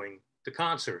redoing the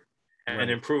concert and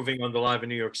improving on the Live in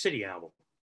New York City album.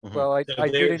 Well, I did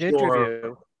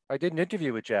an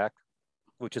interview with Jack,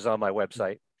 which is on my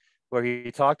website, where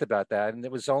he talked about that. And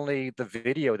it was only the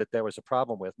video that there was a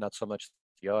problem with, not so much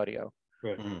the audio.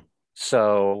 Right.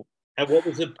 So. And what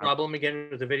was the problem again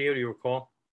with the video? Do you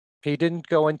recall? He didn't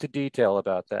go into detail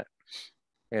about that.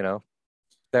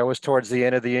 That was towards the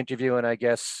end of the interview, and I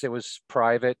guess it was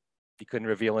private. He couldn't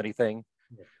reveal anything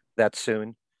that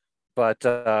soon. But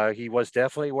he was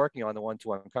definitely working on the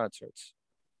one-to-one concerts.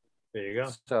 There you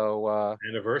go. So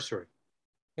anniversary.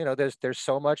 There's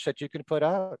so much that you can put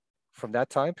out from that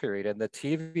time period, and the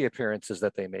TV appearances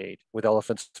that they made with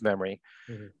Elephant's Memory.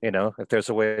 If there's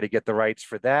a way to get the rights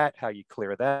for that, how you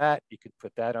clear that, you could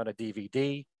put that on a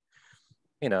DVD.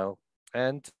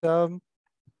 And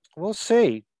we'll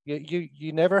see.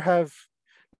 You never have.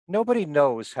 Nobody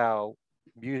knows how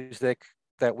music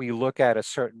that we look at a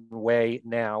certain way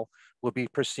now will be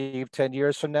perceived 10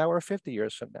 years from now or 50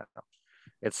 years from now.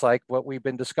 It's like what we've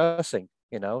been discussing.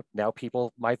 Now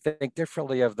people might think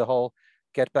differently of the whole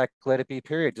Get Back, Let It Be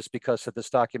period just because of this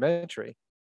documentary.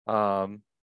 And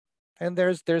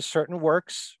there's certain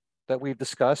works that we've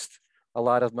discussed. A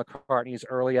lot of McCartney's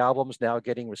early albums now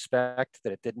getting respect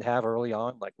that it didn't have early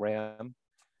on, like Ram.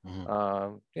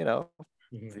 The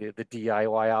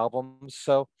DIY albums.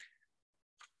 So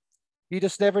you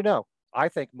just never know. I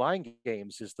think Mind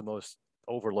Games is the most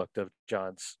overlooked of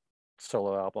John's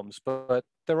solo albums, but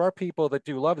there are people that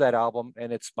do love that album,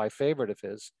 and it's my favorite of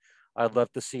his. I'd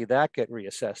love to see that get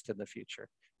reassessed in the future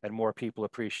and more people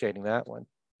appreciating that one.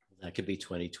 That could be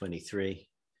 2023.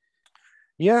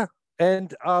 Yeah.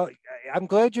 And I'm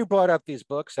glad you brought up these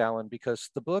books, Allan, because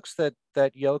the books that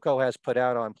Yoko has put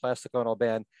out on Plastic Ono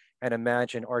Band and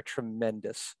Imagine are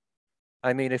tremendous.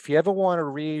 I mean, if you ever want to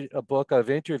read a book of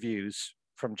interviews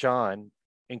from John,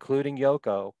 including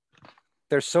Yoko,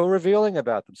 they're so revealing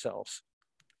about themselves,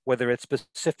 whether it's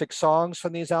specific songs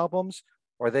from these albums,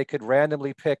 or they could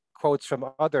randomly pick quotes from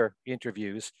other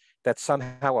interviews that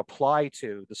somehow apply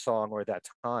to the song or that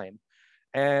time.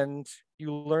 And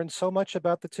you learn so much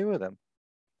about the 2 of them.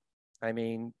 I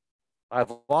mean,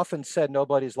 I've often said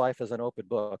nobody's life is an open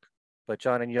book, but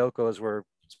John and Yoko's were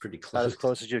pretty close, as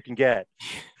close as you can get,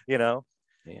 Yeah.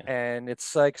 And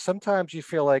it's like, sometimes you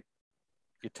feel like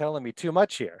you're telling me too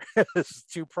much here. This is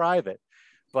too private,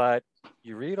 but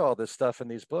you read all this stuff in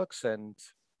these books, and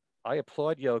I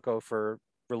applaud Yoko for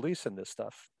releasing this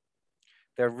stuff.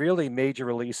 They're really major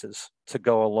releases to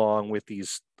go along with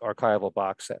these archival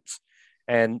box sets.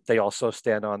 And they also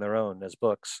stand on their own as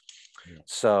books. Yeah.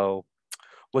 So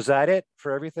was that it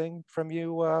for everything from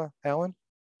you, Allan?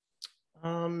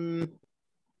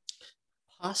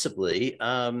 Possibly.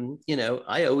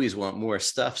 I always want more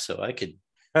stuff so I could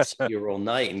sit here all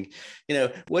night.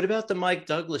 And, what about the Mike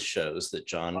Douglas shows that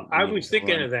John? I was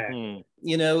thinking of that.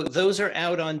 Those are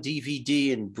out on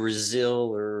DVD in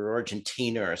Brazil or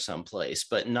Argentina or someplace,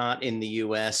 but not in the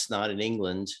US, not in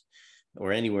England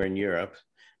or anywhere in Europe.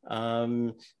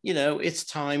 It's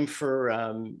time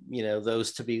for,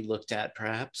 those to be looked at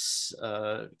perhaps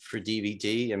for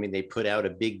DVD. I mean, they put out a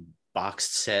big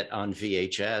boxed set on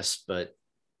VHS, but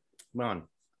come on,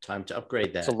 time to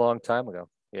upgrade that. It's a long time ago.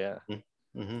 Yeah.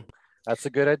 Mm-hmm. That's a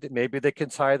good idea. Maybe they can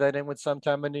tie that in with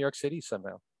sometime in New York City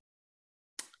somehow.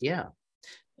 Yeah.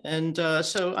 And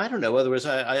so I don't know. Otherwise,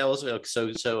 I also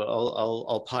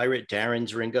I'll pirate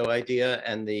Darren's Ringo idea,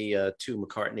 and the two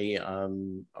McCartney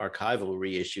archival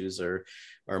reissues are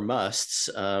musts.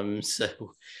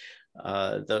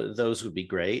 Those would be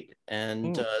great.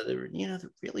 And there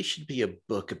really should be a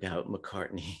book about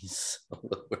McCartney's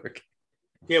work.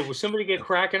 Yeah, will somebody get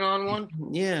cracking on one?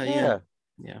 Yeah.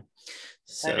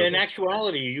 So, in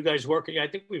actuality, you guys working? I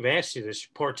think we've asked you this.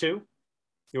 Part 2,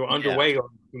 you're underway, or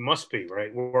you must be,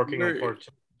 right? We're working on part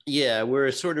 2. Yeah,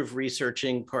 we're sort of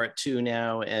researching part 2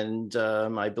 now, and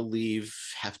I believe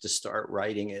have to start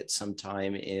writing it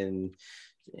sometime in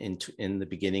the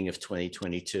beginning of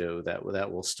 2022.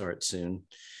 That will start soon.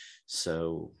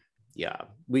 So yeah,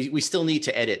 we still need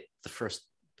to edit the first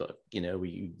book.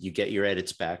 You get your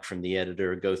edits back from the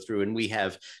editor, go through, and we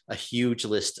have a huge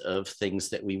list of things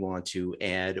that we want to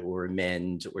add or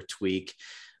amend or tweak.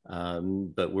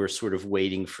 But we're sort of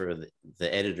waiting for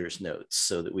the editor's notes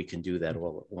so that we can do that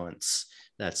all at once.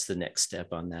 That's the next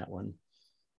step on that one.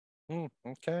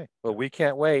 Okay. Well, we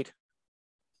can't wait.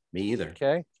 Me either.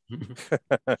 Okay.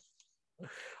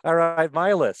 All right,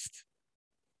 my list.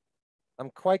 I'm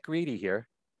quite greedy here.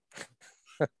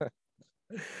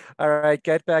 All right,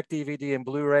 Get Back DVD and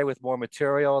Blu-ray with more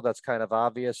material. That's kind of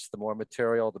obvious. The more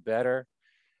material, the better.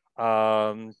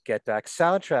 Get Back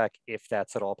soundtrack, if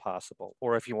that's at all possible,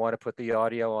 or if you want to put the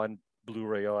audio on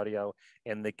Blu-ray audio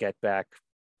in the Get Back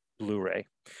Blu-ray.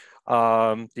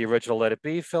 The original Let It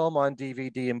Be film on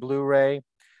DVD and Blu-ray.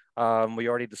 We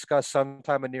already discussed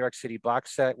sometime a New York City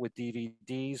box set with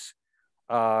DVDs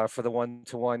for the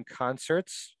one-to-one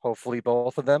concerts, hopefully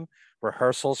both of them,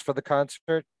 rehearsals for the concerts.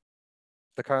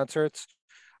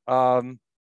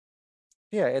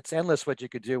 Yeah, it's endless what you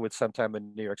could do with sometime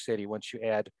in New York City once you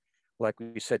add, like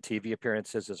we said, TV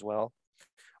appearances as well.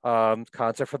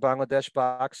 Concert for Bangladesh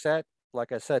box set.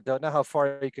 Like I said, don't know how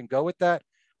far you can go with that.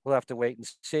 We'll have to wait and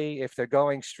see. If they're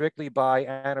going strictly by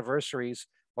anniversaries,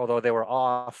 although they were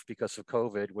off because of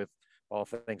COVID, with All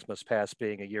Things Must Pass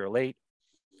being a year late.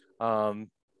 So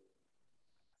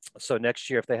next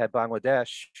year, if they had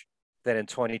Bangladesh, then in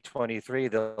 2023,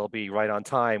 they'll be right on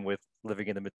time with Living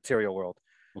in the Material World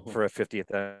for a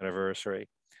 50th anniversary.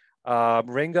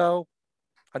 Ringo,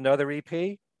 another EP,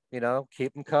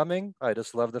 keep them coming. I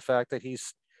just love the fact that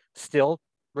he's still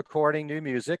recording new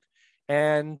music,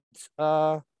 and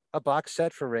a box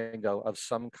set for Ringo of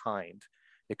some kind.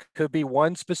 It could be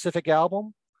one specific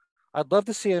album. I'd love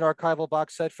to see an archival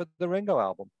box set for the Ringo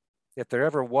album, if there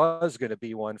ever was going to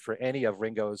be one for any of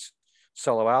Ringo's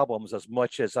solo albums, as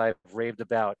much as I've raved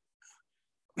about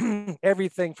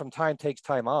everything from Time Takes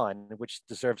Time On, which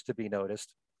deserves to be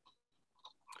noticed.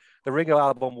 The Ringo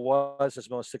album was his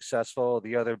most successful.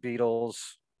 The other Beatles,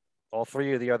 all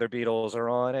three of the other Beatles are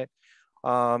on it.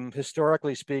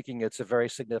 Historically speaking, it's a very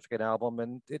significant album,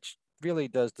 and it really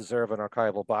does deserve an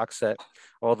archival box set.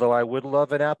 Although I would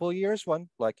love an Apple Years one,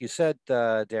 like you said,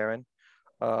 Darren,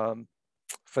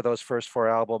 for those first 4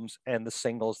 albums and the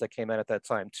singles that came out at that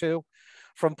time too.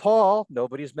 From Paul,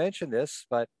 nobody's mentioned this,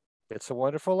 but It's a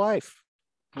Wonderful Life,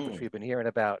 which we've been hearing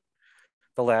about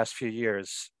the last few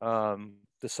years.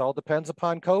 This all depends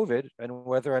upon COVID and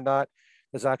whether or not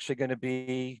there's actually going to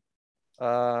be,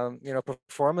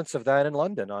 performance of that in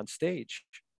London on stage,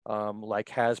 like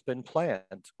has been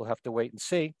planned. We'll have to wait and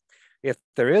see. If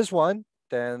there is one,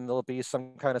 then there'll be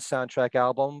some kind of soundtrack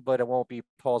album, but it won't be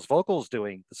Paul's vocals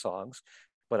doing the songs,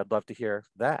 but I'd love to hear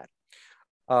that.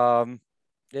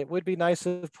 It would be nice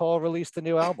if Paul released a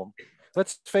new album.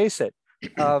 Let's face it,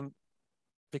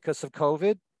 because of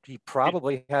COVID, he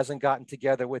probably hasn't gotten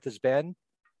together with his band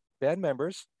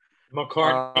members.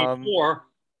 McCartney 4.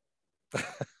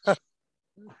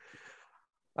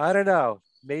 I don't know.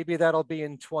 Maybe that'll be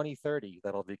in 2030.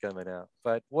 That'll be coming out.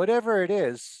 But whatever it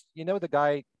is, the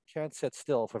guy can't sit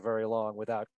still for very long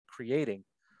without creating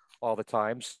all the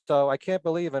time. So I can't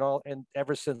believe and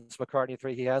ever since McCartney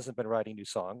 3, he hasn't been writing new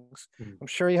songs. I'm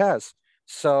sure he has.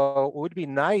 So it would be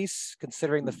nice,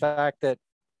 considering the fact that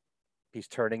he's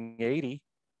turning 80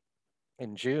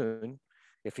 in June,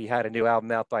 if he had a new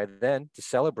album out by then to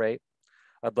celebrate.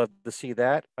 I'd love to see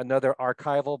that. Another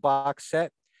archival box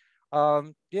set.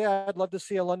 Yeah, I'd love to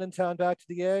see a London Town Back to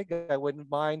the Egg. I wouldn't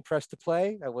mind Press to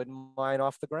Play. I wouldn't mind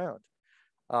Off the Ground.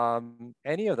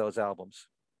 Any of those albums,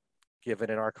 given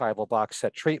an archival box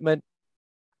set treatment.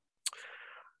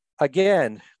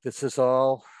 Again, this is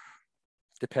all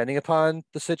depending upon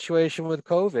the situation with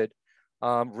COVID.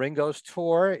 Ringo's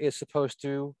tour is supposed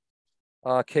to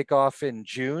kick off in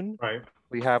June. Right.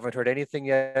 We haven't heard anything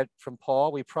yet from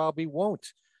Paul. We probably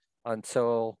won't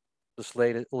until this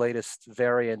latest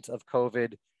variant of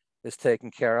COVID is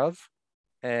taken care of,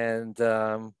 and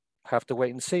have to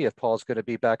wait and see if Paul's going to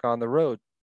be back on the road.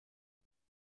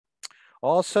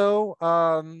 Also,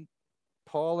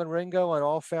 Paul and Ringo and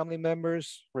all family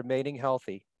members remaining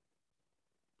healthy.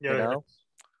 Yeah, you know?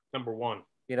 Number one.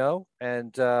 You know,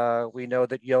 and we know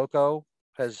that Yoko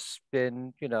has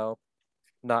been, you know,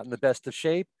 not in the best of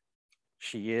shape.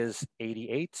 She is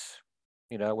 88.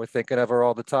 You know, we're thinking of her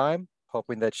all the time,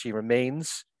 hoping that she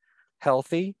remains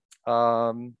healthy.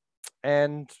 And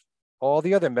all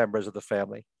the other members of the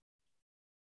family,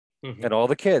 and all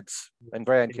the kids and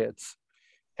grandkids.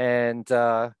 And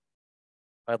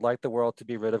I'd like the world to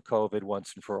be rid of COVID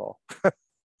once and for all.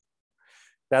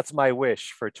 That's my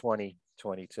wish for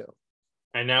 2022.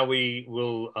 And now we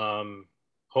will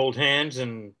hold hands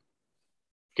and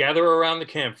gather around the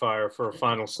campfire for a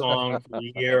final song for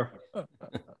the year.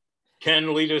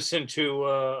 Ken, lead us into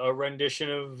a rendition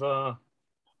of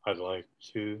I'd Like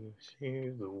to See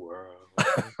the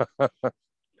World.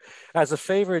 As a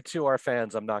favor to our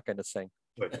fans, I'm not going to sing.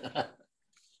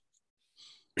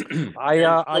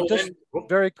 I just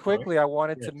very quickly, I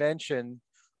wanted to mention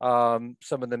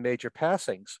some of the major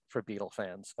passings for Beatle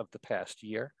fans of the past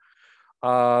year.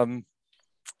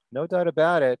 No doubt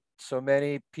about it. So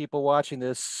many people watching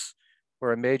this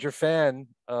were a major fan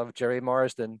of Jerry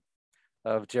Marsden,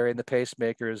 of Jerry and the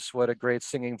Pacemakers. What a great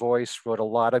singing voice, wrote a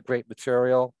lot of great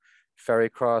material. Ferry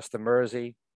Cross the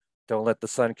Mersey, Don't Let the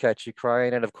Sun Catch You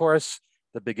Crying. And of course,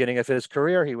 the beginning of his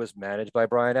career, he was managed by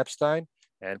Brian Epstein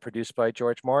and produced by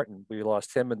George Martin. We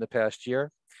lost him in the past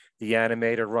year. The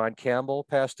animator Ron Campbell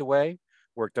passed away,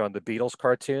 worked on the Beatles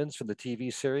cartoons from the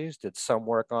TV series, did some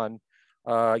work on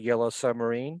Yellow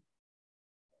Submarine.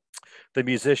 The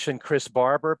musician Chris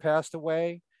Barber passed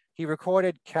away. He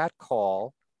recorded Cat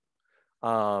Call.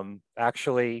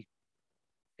 Actually,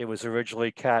 it was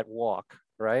originally Cat Walk,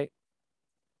 right,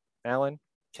 Allan?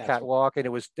 Cat Walk, and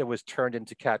it was turned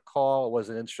into Cat Call. It was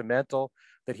an instrumental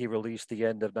that he released the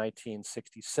end of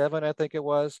 1967, I think it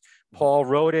was. Paul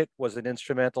wrote it, was an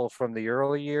instrumental from the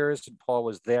early years, and Paul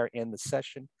was there in the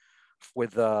session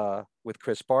with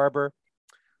Chris Barber.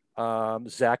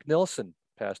 Zach Nilsson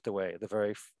passed away,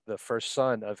 the first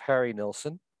son of Harry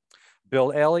Nilsson.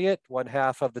 Bill Elliott, one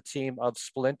half of the team of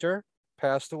Splinter,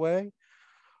 passed away.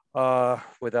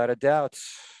 Without a doubt,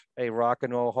 a rock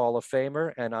and roll Hall of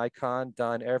Famer and icon,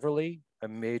 Don Everly, a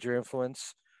major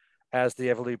influence, as the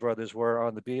Everly brothers were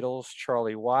on the Beatles.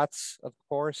 Charlie Watts, of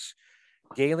course.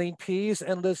 Gayleen Pease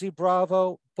and Lizzie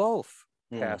Bravo both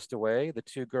passed away. The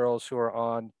two girls who are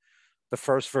on the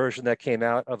first version that came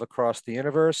out of Across the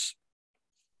Universe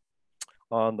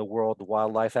on the World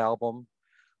Wildlife album.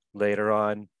 Later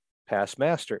on, Past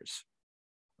Masters,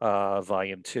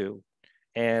 Volume 2.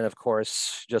 And of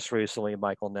course, just recently,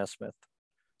 Michael Nesmith.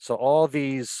 So all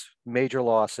these major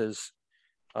losses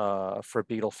for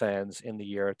Beatle fans in the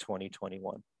year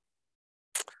 2021.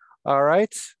 All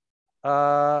right.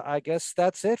 I guess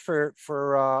that's it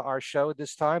for our show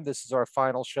this time. This is our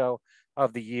final show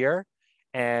of the year.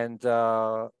 And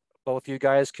both you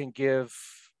guys can give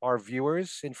our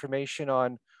viewers information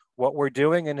on what we're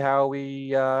doing and how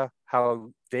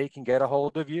they can get a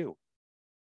hold of you.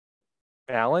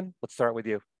 Allan, let's start with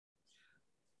you.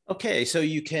 Okay, so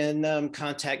you can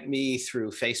contact me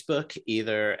through Facebook,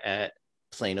 either at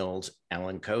plain old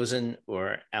Allan Kozinn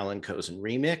or Allan Kozinn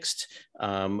Remixed.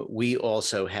 We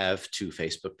also have two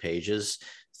Facebook pages,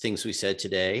 Things We Said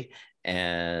Today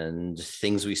and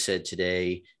Things We Said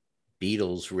Today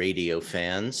Beatles Radio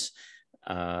Fans.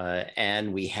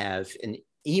 And we have an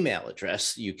email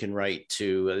address you can write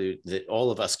to that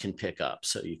all of us can pick up.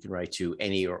 So you can write to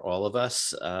any or all of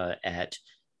us at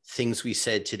Things We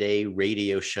Said Today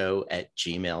radio show at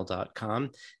gmail.com.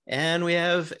 And we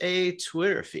have a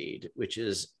Twitter feed, which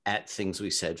is at Things We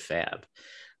Said Fab.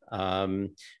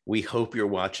 We hope you're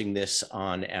watching this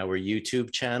on our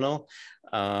YouTube channel,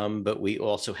 but we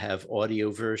also have audio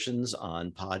versions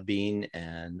on Podbean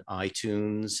and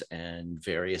iTunes and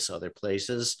various other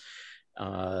places.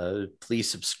 Please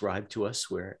subscribe to us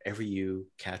wherever you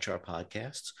catch our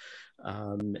podcasts.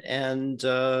 I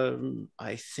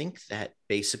think that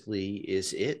basically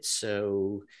is it.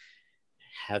 So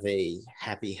have a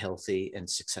happy, healthy, and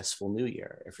successful new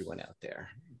year, everyone out there.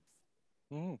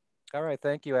 All right.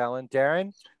 Thank you, Allan.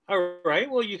 Darren? All right.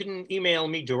 Well, you can email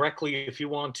me directly if you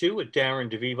want to at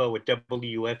Darren DeVivo at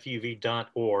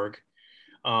WFUV.org.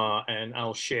 And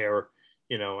I'll share,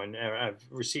 and I've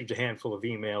received a handful of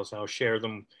emails. I'll share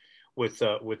them with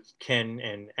Ken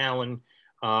and Allan.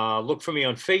 Look for me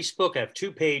on Facebook. I have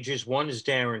 2 pages. One is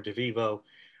Darren DeVivo.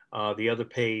 The other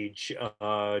page,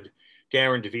 Darren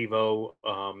DeVivo,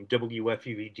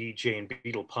 WFUV DJ and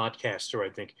Beatle podcaster, I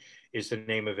think is the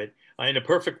name of it. In a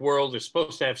perfect world, they're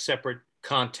supposed to have separate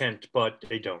content, but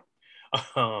they don't.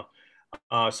 So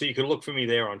you can look for me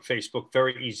there on Facebook.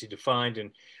 Very easy to find.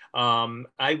 And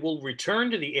I will return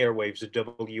to the airwaves of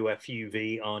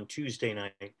WFUV on Tuesday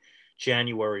night,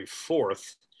 January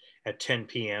 4th at 10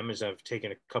 p.m. as I've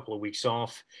taken a couple of weeks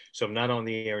off. So I'm not on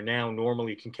the air now.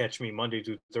 Normally you can catch me Monday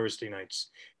through Thursday nights,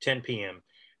 10 p.m.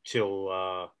 till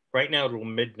right now till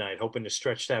midnight, hoping to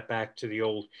stretch that back to the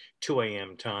old 2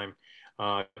 a.m. time,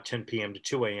 10 p.m. to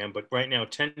 2 a.m. But right now,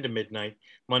 10 to midnight,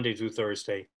 Monday through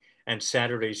Thursday, and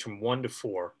Saturdays from 1 to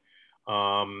 4.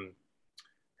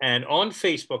 And on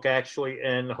Facebook, actually,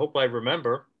 and I hope I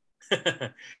remember,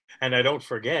 and I don't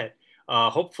forget,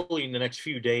 hopefully in the next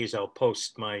few days, I'll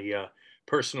post my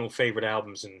personal favorite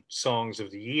albums and songs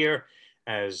of the year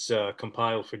as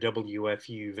compiled for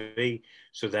WFUV.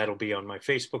 So that'll be on my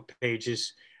Facebook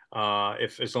pages,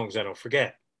 as long as I don't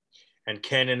forget. And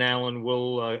Ken and Allan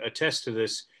will attest to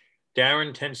this.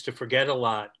 Darren tends to forget a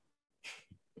lot.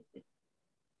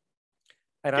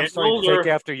 And I'm starting to take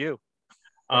after you.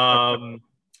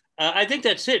 I think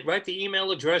that's it, right? The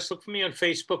email address. Look for me on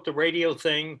Facebook, the radio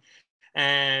thing,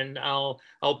 and I'll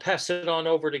pass it on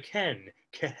over to Ken.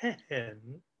 Ken.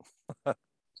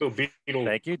 So Beatles.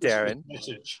 Thank you, Darren.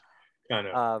 Message kind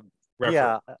of.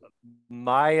 Yeah,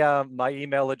 my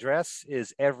email address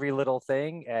is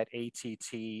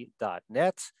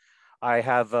everylittlething@att.net. I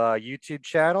have a YouTube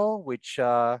channel which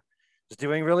is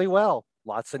doing really well.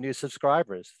 Lots of new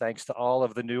subscribers. Thanks to all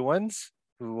of the new ones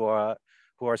who are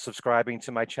subscribing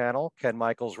to my channel, Ken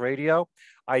Michaels Radio.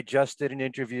 I just did an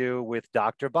interview with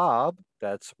Dr. Bob,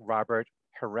 that's Robert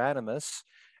Hieronymus,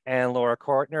 and Laura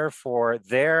Kortner for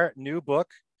their new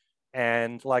book.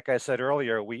 And like I said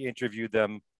earlier, we interviewed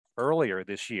them earlier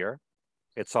this year.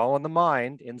 It's All in the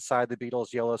Mind, Inside the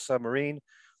Beatles' Yellow Submarine,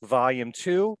 Volume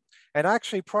 2. And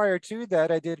actually prior to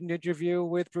that, I did an interview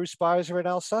with Bruce Spicer and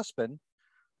Al Sussman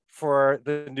for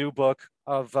the new book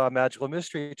of Magical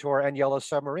Mystery Tour and Yellow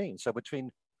Submarine. So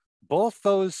between both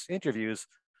those interviews,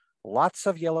 lots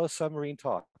of Yellow Submarine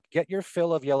talk. Get your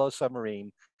fill of Yellow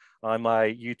Submarine on my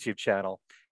YouTube channel.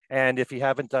 And if you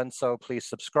haven't done so, please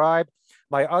subscribe.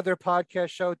 My other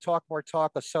podcast show, Talk More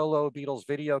Talk, a solo Beatles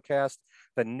video cast.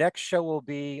 The next show will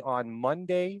be on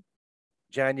Monday,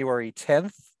 January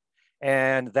 10th.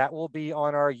 And that will be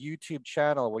on our YouTube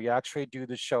channel. We actually do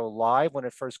the show live when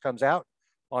it first comes out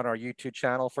on our YouTube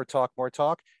channel for Talk More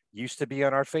Talk. Used to be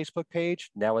on our Facebook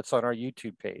page. Now it's on our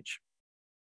YouTube page.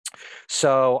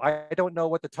 So I don't know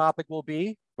what the topic will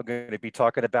be. We're going to be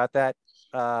talking about that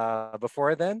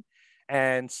before then.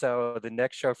 And so the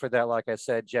next show for that, like I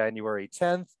said, January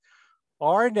 10th.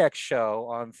 Our next show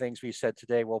on Things We Said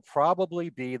Today will probably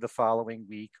be the following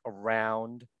week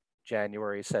around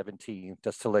January 17th,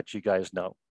 just to let you guys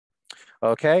know.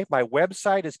 Okay, my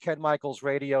website is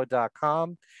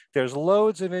kenmichaelsradio.com. There's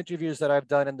loads of interviews that I've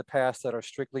done in the past that are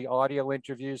strictly audio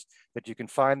interviews that you can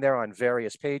find there on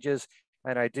various pages.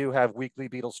 And I do have weekly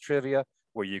Beatles trivia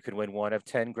where you can win one of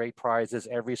 10 great prizes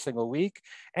every single week.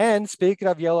 And speaking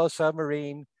of Yellow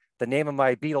Submarine, the name of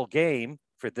my Beatle game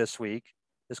for this week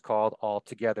is called All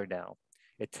Together Now.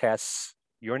 It tests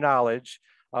your knowledge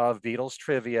of Beatles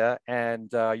trivia,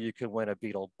 and you can win a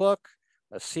Beatle book,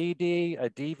 a CD, a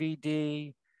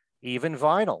DVD, even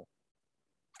vinyl.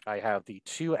 I have the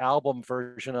 2-album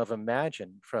version of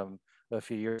Imagine from a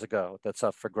few years ago that's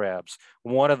up for grabs.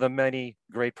 One of the many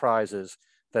great prizes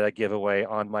that I give away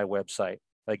on my website.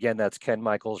 Again, that's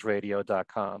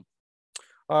kenmichaelsradio.com.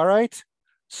 All right.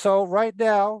 So right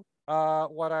now,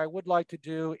 what I would like to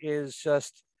do is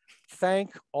just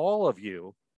thank all of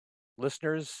you,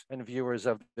 listeners and viewers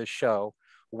of this show,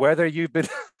 whether you've been,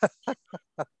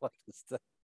 what is that?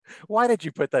 Why did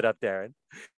you put that up, Darren?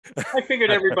 I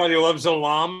figured everybody loves a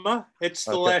llama. It's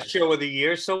the last show of the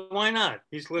year, so why not?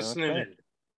 He's listening in.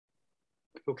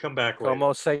 He'll come back later.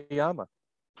 Como se llama?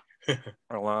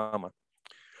 Or llama.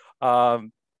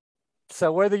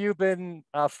 So whether you've been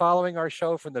following our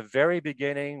show from the very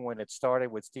beginning, when it started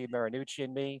with Steve Marinucci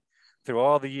and me, through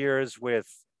all the years with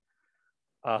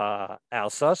Al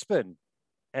Sussman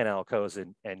and Al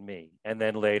Kozinn and me, and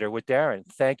then later with Darren,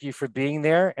 thank you for being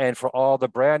there. And for all the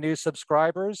brand new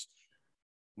subscribers,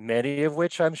 many of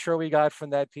which I'm sure we got from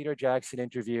that Peter Jackson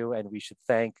interview, and we should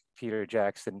thank Peter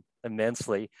Jackson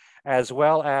immensely, as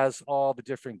well as all the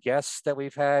different guests that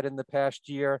we've had in the past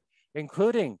year,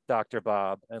 including Dr.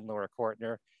 Bob and Laura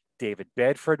Kortner. David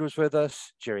Bedford was with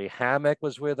us. Jerry Hammack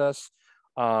was with us.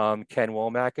 Ken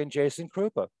Womack and Jason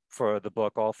Krupa for the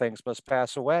book, All Things Must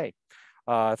Pass Away.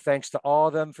 Thanks to all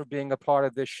of them for being a part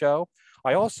of this show.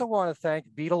 I also want to thank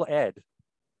Beatle Ed,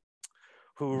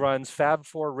 who runs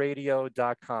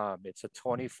fab4radio.com. It's a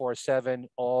 24/7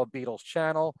 all Beatles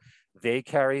channel. They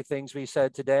carry things we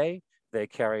said today. They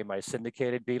carry my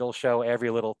syndicated Beatles show, Every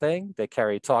Little Thing. They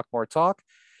carry Talk More Talk.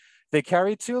 They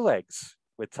carry Two Legs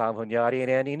with Tom Hunyadi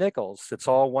and Andy Nichols. It's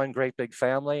all one great big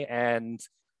family. And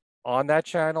on that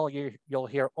channel, you'll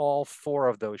hear all 4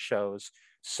 of those shows.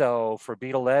 So for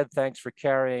Beatle Ed, thanks for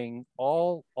carrying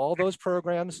all those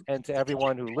programs, and to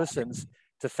everyone who listens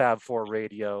to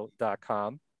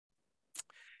fab4radio.com.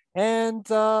 And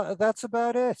that's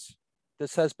about it.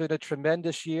 This has been a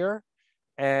tremendous year.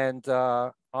 And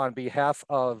on behalf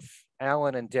of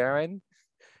Allan and Darren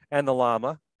and the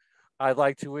Llama, I'd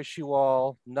like to wish you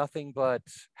all nothing but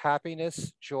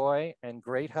happiness, joy, and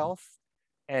great health,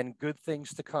 and good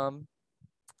things to come.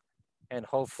 And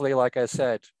hopefully, like I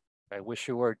said, I wish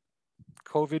you were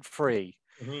COVID-free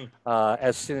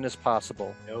as soon as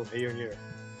possible. No, here.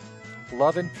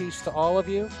 Love and peace to all of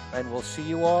you, and we'll see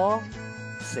you all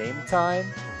same time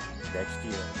next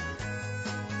year.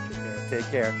 Take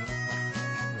care.